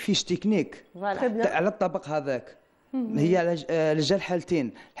لي فيش تكنيك على الطبق هذاك. هي على جال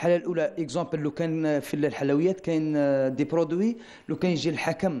الحالتين. الحالة الأولى اكزومبل لو كان في الحلويات كاين دي برودوي لو كان يجي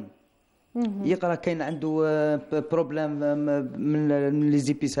الحكم يقرا كاين عنده بروبليم من لي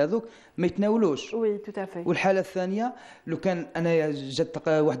زيبيس هذوك ما يتناولوش. وي تو تافي. والحاله الثانيه لو كان انا جات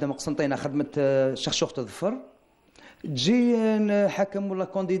وحده مقسنطينه خدمت شخشوخه الظفر تجي حكم ولا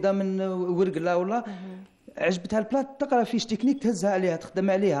كانديدا من ورقله ولا عجبتها البلات تقرا فيش تكنيك تهزها عليها تخدم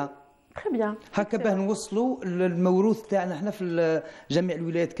عليها. Très bien. هكا باه نوصلوا الموروث تاعنا احنا في جميع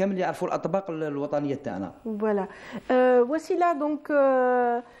الولايات كامل يعرفوا الاطباق الوطنيه تاعنا. Voilà. Voici là donc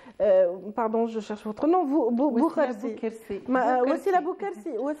pardon, je cherche votre nom.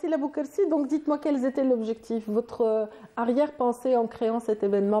 Wassila Boukersi. Donc dites-moi quels étaient l'objectif, votre arrière-pensée en créant cet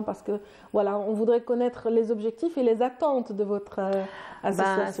événement, parce que voilà, on voudrait connaître les objectifs et les attentes de votre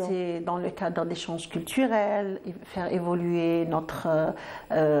association. C'est dans le cadre d'échanges culturels, faire évoluer notre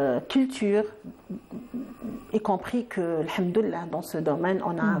culture, y compris que, alhamdoulilah, dans ce domaine,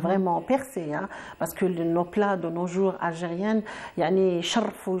 on a vraiment percé, hein, parce que nos plats de nos jours algériens, يعني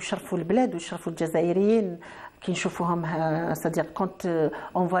يشرفوا البلاد ويشرفوا الجزائريين كي نشوفوهم, c'est-à-dire quand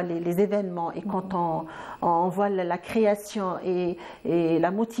on voit les événements et quand on voit la création et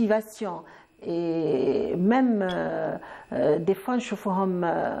la motivation et même des fois نشوفوهم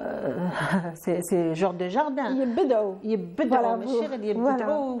c'est genre de jardin يبدعوا ماشي غير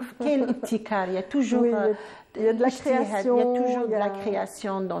يبدعوا كاين ابتكار, il y a toujours il y a de la création, il y a toujours de la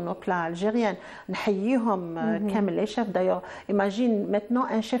création dans nos plats algériens. نحييهم كامل les chefs. D'ailleurs, imagine maintenant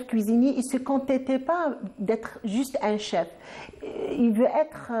un chef cuisinier, il se contentait pas d'être juste un chef. Il veut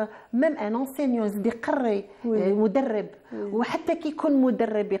être même un enseignant, يقري مدرب, وحتى كي يكون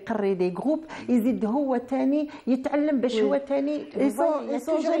مدرب يقري des groupes يزيد هو تاني يتعلم باش هو تاني.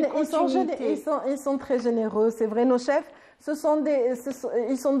 Ils sont très généreux, c'est vrai, nos chefs.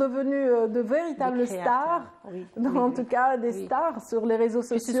 Ils sont devenus de véritables stars, en tout cas des stars sur les réseaux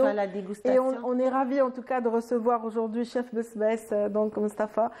sociaux. Et on est ravis en tout cas de recevoir aujourd'hui Chef Besbes, donc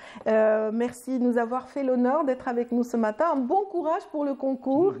Mustapha. Merci de nous avoir fait l'honneur d'être avec nous ce matin. Bon courage pour le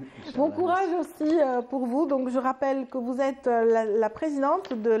concours, bon courage aussi pour vous. Donc je rappelle que vous êtes la présidente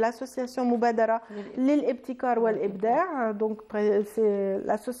de l'association Moubadara Lil Ibtikar Wal Ibdar, donc c'est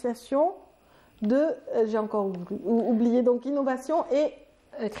l'association j'ai encore oublié, donc innovation et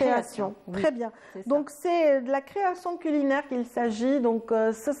création. Très bien. Donc c'est de la création culinaire qu'il s'agit. Donc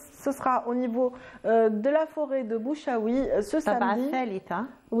ce sera au niveau de la forêt de Bouchaoui ce samedi.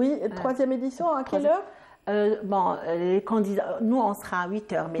 Oui, 3e édition. À quelle heure? Les candidats, nous on sera à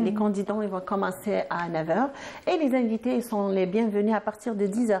 8h, mais les candidats ils vont commencer à 9h et les invités ils sont les bienvenus à partir de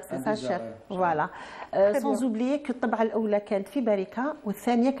 10h, c'est ça chef? Voilà. Sans oublier que الطبعة الأولى كانت في باركة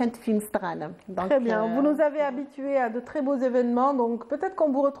والثانية كانت في مستغانم. Très bien, vous nous avez habitués à de très beaux événements, donc peut-être qu'on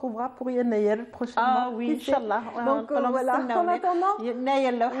vous retrouvera pour Yennayer prochainement. Ah oui, Inch'Allah. Donc voilà, en attendant...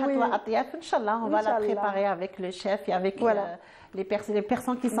 Inch'Allah, on va la préparer avec le chef et avec les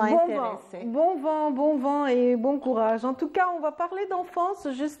personnes qui sont intéressées. Bon vent et bon courage. En tout cas, on va parler d'enfance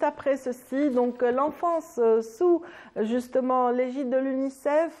juste après ceci. Donc l'enfance sous justement l'égide de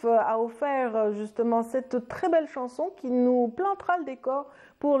l'UNICEF a offert justement cette très belle chanson qui nous plantera le décor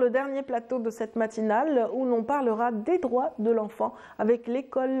pour le dernier plateau de cette matinale où l'on parlera des droits de l'enfant avec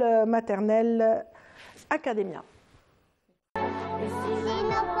l'école maternelle Academia.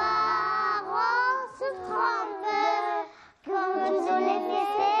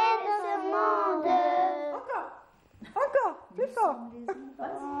 Encore, plus fort.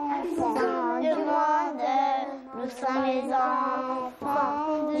 Du monde, nous sommes les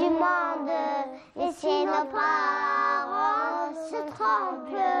enfants du monde. Et si nos parents se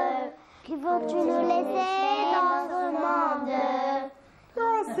trompent, qui vont-tu nous laisser dans ce monde?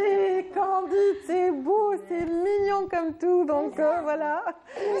 Oh, c'est candide, c'est beau, c'est mignon comme tout. Donc voilà,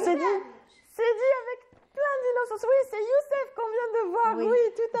 c'est dit avec plein d'innocence. Oui, c'est Youssef qu'on vient de voir. Oui,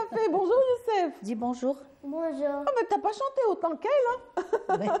 tout à fait. Bonjour Youssef. Dis bonjour. Bonjour. Ah, mais t'as pas chanté autant qu'elle, hein?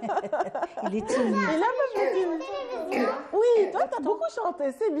 Il est timide. Il a pas fait. Oui, toi t'as beaucoup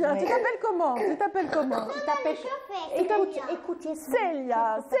chanté, c'est bien. Tu t'appelles comment? Tu t'appelles Écoute,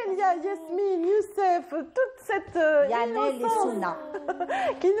 Célia, Yasmine, Youssef, toute cette Yanel et Souna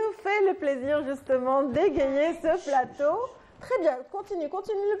qui nous fait le plaisir justement d'égayer ce plateau. Très bien, continue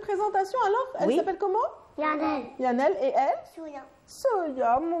la présentation. Alors, elle s'appelle comment? Yanel et elle?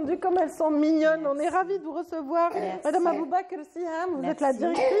 Soya, mon Dieu, comme elles sont mignonnes. On est ravis de vous recevoir. Madame Aboubakr Siham, vous êtes la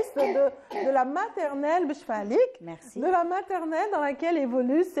directrice de la maternelle Bchfalik. Merci. De la maternelle dans laquelle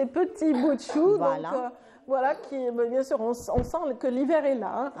évoluent ces petits bouts de choux. Voilà. Donc, voilà, bien sûr, on sent que l'hiver est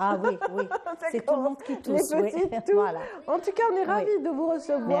là. Hein. Ah oui, c'est tout le monde qui tousse. Les petites touches. Voilà. En tout cas, on est ravis de vous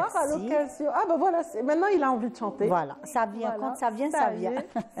recevoir à l'occasion. Ah ben voilà, maintenant il a envie de chanter. Voilà, ça vient, quand ça vient, ça vient.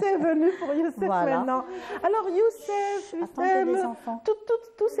 C'est venu pour Youssef maintenant. Alors Youssef,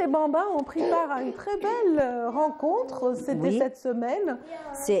 tous ces bambins ont pris part à une très belle rencontre, c'était cette semaine.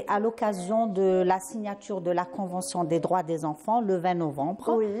 C'est à l'occasion de la signature de la Convention des droits des enfants le 20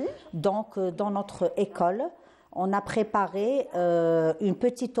 novembre. Oui. Donc, dans notre école, on a préparé une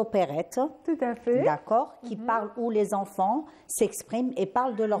petite opérette. Tout à fait. D'accord, qui parle où les enfants s'expriment et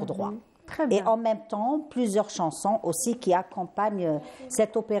parlent de leurs droits. Très bien. Et en même temps, plusieurs chansons aussi qui accompagnent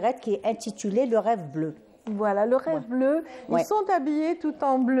cette opérette qui est intitulée Le rêve bleu. Voilà, le rêve bleu. Ils sont habillés tout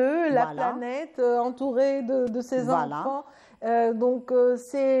en bleu, la planète entourée de ces enfants. Donc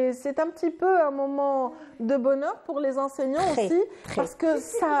c'est un petit peu un moment de bonheur pour les enseignants aussi, parce que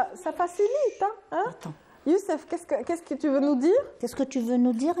ça facilite. Hein? Attends. Youssef, qu'est-ce que tu veux nous dire? Qu'est-ce que tu veux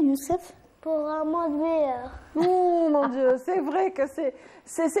nous dire, Youssef? Pour un monde meilleur. Oh mon Dieu, c'est vrai que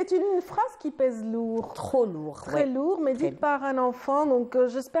c'est une phrase qui pèse lourd. Trop lourd. Très lourd, mais dite par un enfant. Donc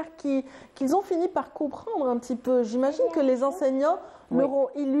j'espère qu'ils ont fini par comprendre un petit peu. J'imagine que les enseignants leur ont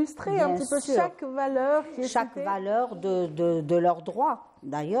illustré un petit peu chaque valeur qui est chaque valeur de leurs droits.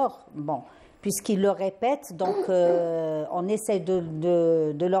 D'ailleurs, bon, puisqu'ils le répètent, donc on essaie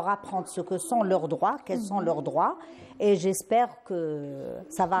de leur apprendre ce que sont leurs droits, quels sont leurs droits. Et j'espère que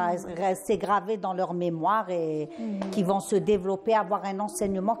ça va rester gravé dans leur mémoire et qu'ils vont se développer, avoir un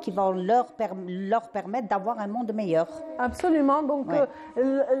enseignement qui va leur permettre d'avoir un monde meilleur. Absolument. Donc,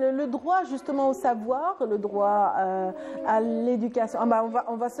 le droit justement au savoir, le droit à l'éducation. Ah bah,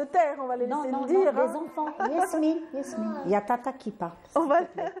 on va se taire, on va les laisser le dire. Non, les enfants. Yasmine. Il y a Tata qui parle.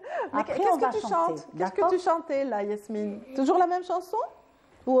 Après, qu'est-ce que tu chantes? Qu'est-ce que tu chantais là, Yasmine? Toujours la même chanson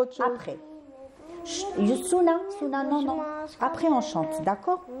ou autre chose? Après. Souna, non. Après, on chante,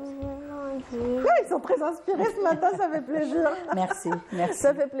 d'accord? Ils sont très inspirés ce matin, ça fait plaisir. Merci.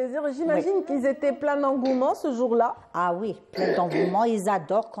 Ça fait plaisir. J'imagine qu'ils étaient pleins d'engouement ce jour-là. Ah oui, plein d'engouement. Ils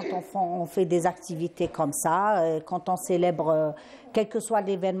adorent quand on fait des activités comme ça, quand on célèbre, quel que soit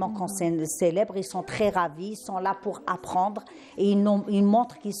l'événement qu'on célèbre, ils sont très ravis, ils sont là pour apprendre et ils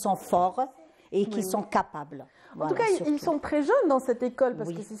montrent qu'ils sont forts et qu'ils sont capables. En tout cas, ils sont très jeunes dans cette école parce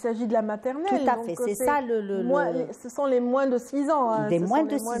qu'il s'agit de la maternelle. Tout à fait, c'est ça ce sont les moins de 6 ans. Hein. Des moins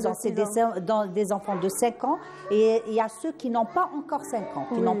de 6 ans, c'est des enfants de 5 ans et il y a ceux qui n'ont pas encore 5 ans,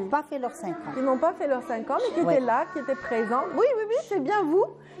 qui n'ont pas fait leurs 5 ans. Qui n'ont pas fait leurs 5 ans, mais qui étaient là, qui étaient présents. Oui, c'est bien vous.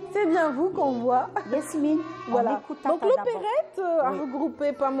 C'est bien vous qu'on voit. Yasmine, voilà. Donc l'opérette a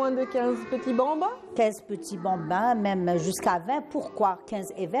regroupé pas moins de 15 petits bambins. 15 petits bambins, même jusqu'à 20. Pourquoi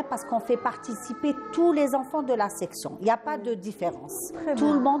 15 et 20? Parce qu'on fait participer tous les enfants de la section. Il n'y a pas de différence.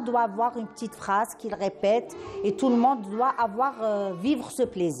 Tout le monde doit avoir une petite phrase qu'il répète et tout le monde doit vivre ce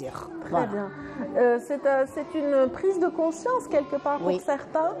plaisir. Très bien. C'est une prise de conscience quelque part pour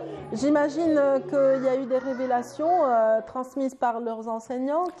certains. J'imagine qu'il y a eu des révélations transmises par leurs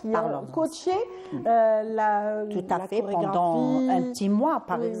enseignants qui ont coaché la pendant un petit mois,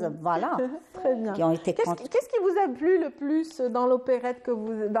 par exemple. Voilà. Très bien. Qu'est-ce qui vous a plu le plus dans l'opérette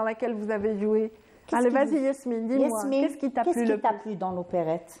dans laquelle vous avez joué? Allez, vas-y, Yasmine, dis-moi. Qu'est-ce qui t'a plu dans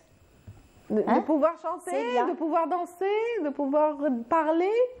l'opérette? De pouvoir chanter, de pouvoir danser, de pouvoir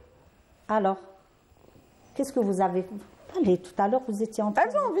parler. Alors, qu'est-ce que vous avez... Allez, tout à l'heure, vous étiez en train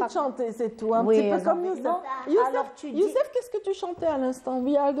Elles ont envie de chanter, c'est tout. Un petit peu comme Youssef. Youssef, qu'est-ce que tu chantais à l'instant?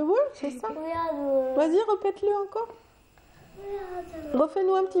 We are the world, c'est ça? We are the world. Vas-y, répète-le encore.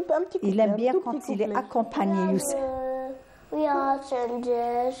 Refais-nous un petit couplet. Il aime bien quand il est accompagné, Youssef. We are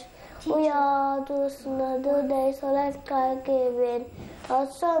changes. We are those another day, so let's get giving.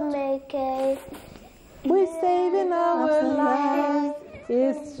 Also make it. We're saving our lives.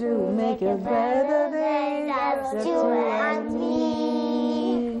 It's to make a better day. That's you and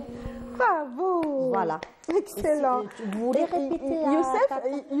me. Bravo. Voilà. Excellent. Vous voulez répéter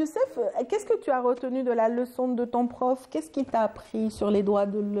Youssef, qu'est-ce que tu as retenu de la leçon de ton prof? Qu'est-ce qu'il t'a appris sur les droits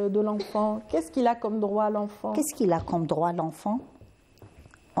de l'enfant? Qu'est-ce qu'il a comme droit l'enfant? Qu'est-ce qu'il a comme droit l'enfant?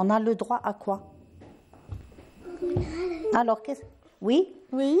 On a le droit à quoi? Alors, qu'est-ce... Oui?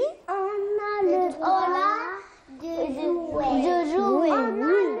 Oui? On a le droit de jouer. On a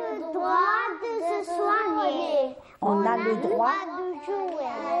le droit de se soigner. On a le droit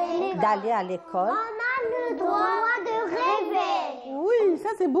d'aller à l'école. On a le droit de rêver. Oui, ça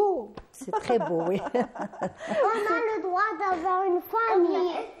c'est beau. C'est très beau, oui. On a le droit d'avoir une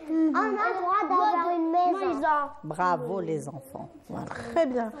famille. On a le droit d'avoir une maison. Bravo les enfants. Voilà. Très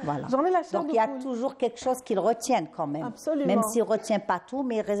bien. Voilà. J'en ai la chance. Donc il y a toujours quelque chose qu'ils retiennent quand même. Absolument. Même s'ils ne retiennent pas tout,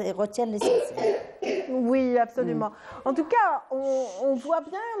 mais ils retiennent l'essentiel. Oui, absolument. En tout cas, on voit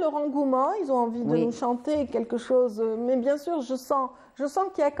bien leur engouement. Ils ont envie de nous chanter quelque chose. Mais bien sûr, je sens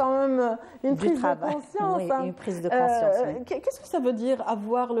qu'il y a quand même une prise de conscience. Oui, une prise de conscience. Qu'est-ce que ça veut dire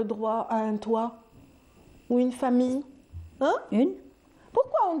avoir le droit à un toit ou une famille? Hein?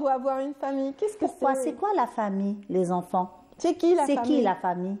 Pourquoi on doit avoir une famille? Pourquoi? C'est quoi la famille, les enfants? C'est qui la famille? C'est qui la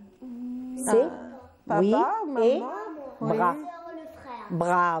famille? C'est papa, maman,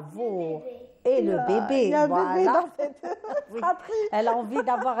 bravo. Et le bébé. Il y a un bébé dans cette fratrie. Elle a envie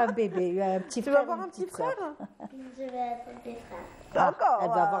d'avoir un bébé. Un petit frère. Tu vas avoir un petit frère? Je vais avoir des frères. Encore. Elle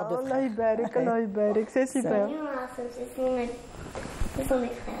va avoir 2 frères. Allah Ibarak, c'est super. Ce sont mes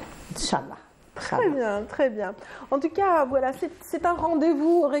frères. Inch'Allah. Très bien, très bien. En tout cas, voilà, c'est un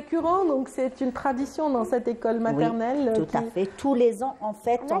rendez-vous récurrent, donc c'est une tradition dans cette école maternelle. Oui, tout à fait. Tous les ans, en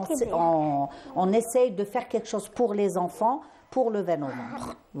fait, on essaye de faire quelque chose pour les enfants pour le 20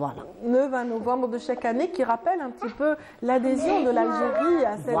 novembre. Voilà. Le 20 novembre de chaque année, qui rappelle un petit peu l'adhésion de l'Algérie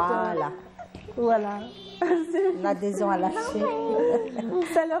à cette... Voilà. L'adhésion à la Chine.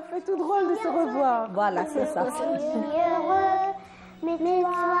 Ça leur fait tout drôle de se revoir. Voilà, c'est ça. Mais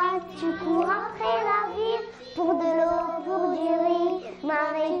toi, tu cours après la vie pour de l'eau, pour du riz,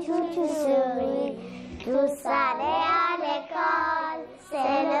 Marie, tu souris. Tous aller à l'école,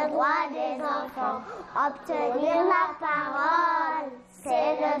 c'est le droit des enfants. Obtenir la parole,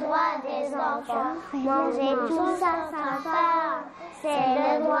 c'est le droit des enfants. Manger tous à sa faim, c'est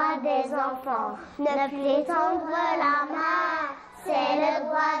le droit des enfants. Ne plus tendre la main, c'est le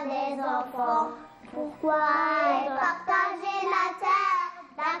droit des enfants. Pourquoi partager la terre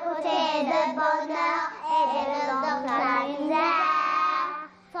d'un côté de bonheur et de l'autre la misère?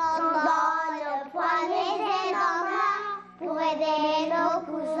 Tendant le poignet des mains pour aider nos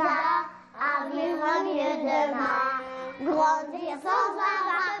cousins à vivre mieux demain. Grandir sans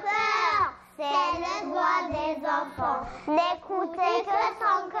avoir peur, c'est le droit des enfants. N'écouter que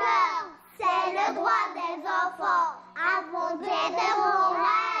son cœur, c'est le droit des enfants. Affronter de vos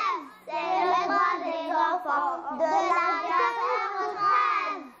rêves, c'est le droit des enfants. De la guerre faire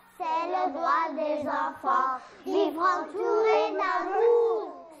rêve, c'est le droit des enfants. Vivre entouré d'amour,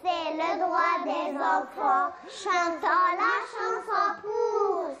 c'est le droit des enfants. Chantant la chanson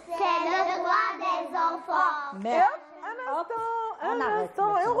pour, c'est le droit des enfants. Un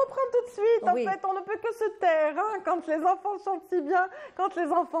instant, et on reprend tout de suite. En fait, on ne peut que se taire quand les enfants chantent si bien, quand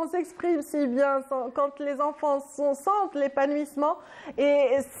les enfants s'expriment si bien, quand les enfants sentent l'épanouissement,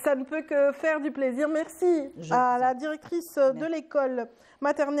 et ça ne peut que faire du plaisir. Merci à la directrice de l'école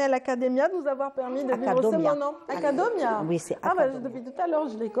maternelle Academia de nous avoir permis de vivre ce moment. Academia. Oui, c'est Academia. Depuis tout à l'heure,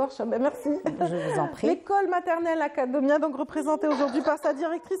 je l'écorche. Merci. Je vous en prie. L'école maternelle Academia, donc représentée aujourd'hui par sa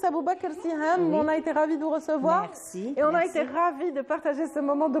directrice Aboubakar Siham. On a été ravis de vous recevoir. Merci. Et on a été ravis de partager ce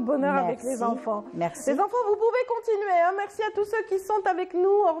moment de bonheur avec les enfants. Merci. Les enfants, vous pouvez continuer. Merci à tous ceux qui sont avec nous.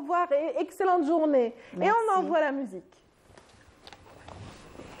 Au revoir et excellente journée. Merci. Et on envoie la musique.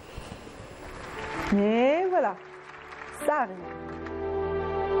 Et voilà. Ça arrive.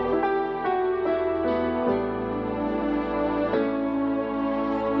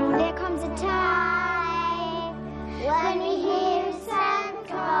 There comes a time when we hear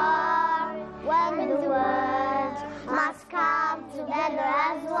Sankar, when the world must come together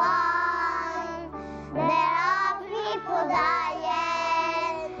as one. There are people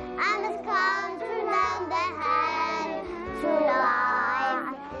dying, and this country lend a hand to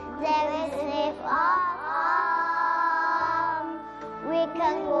life. There is if we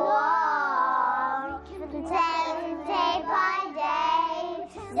can go on, day by day,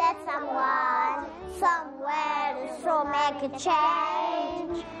 that someone, somewhere, so make a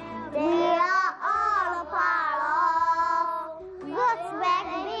change. We are all a part of God's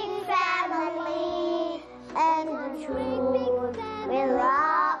big family, and the truth will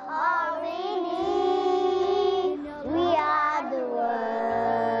all we need. We are the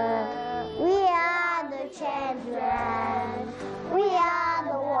world, we are the children, we are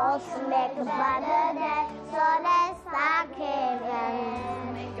the ones to make a better day. So let's start giving.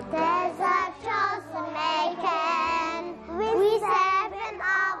 There's a choice to make it. We saving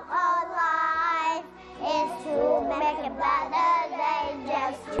up our life is to make a better day,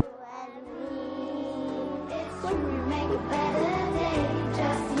 just you and me. It's to make a better day,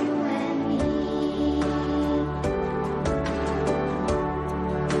 just you and me.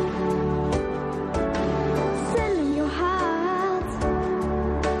 Send them your heart,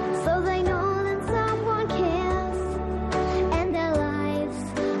 so they know that someone cares, and their lives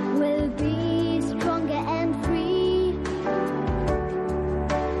will be stronger and free.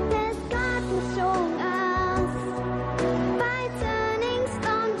 There's God who showed us by turning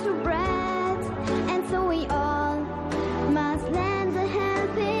stone to bread, and so we all must lend a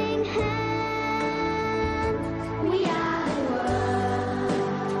helping hand. We are the world,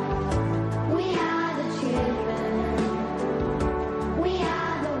 we are the children, we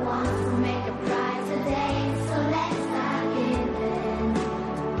are the ones who make a brighter day. So let's start giving.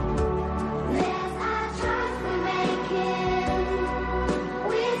 There's our choice we're making.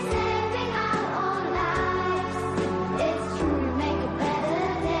 We're saving our own lives. It's true, we make a better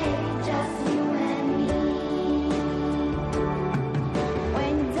day, just you and me.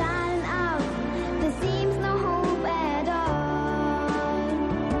 When you're down and out, there seems no hope at all.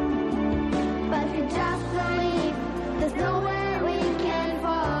 But if you just believe, there's nowhere we can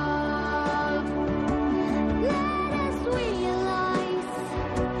fall. Let us realize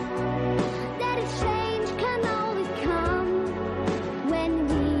that a change can always come when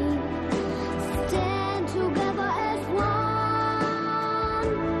we stand together as one.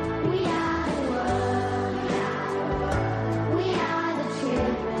 We are the world, we are the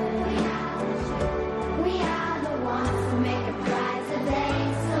children, we are the ones who make a brighter day.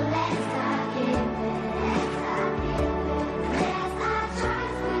 So let's start giving. There's our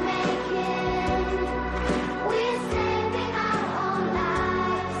choice we're making. We're saving our own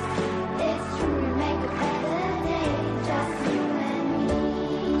lives. It's true, we make a better day, just you and me.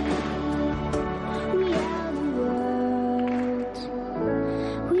 We are the world,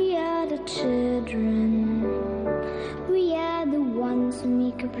 we are the children, we are the ones who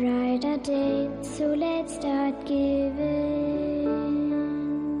make a brighter day. So let's start giving.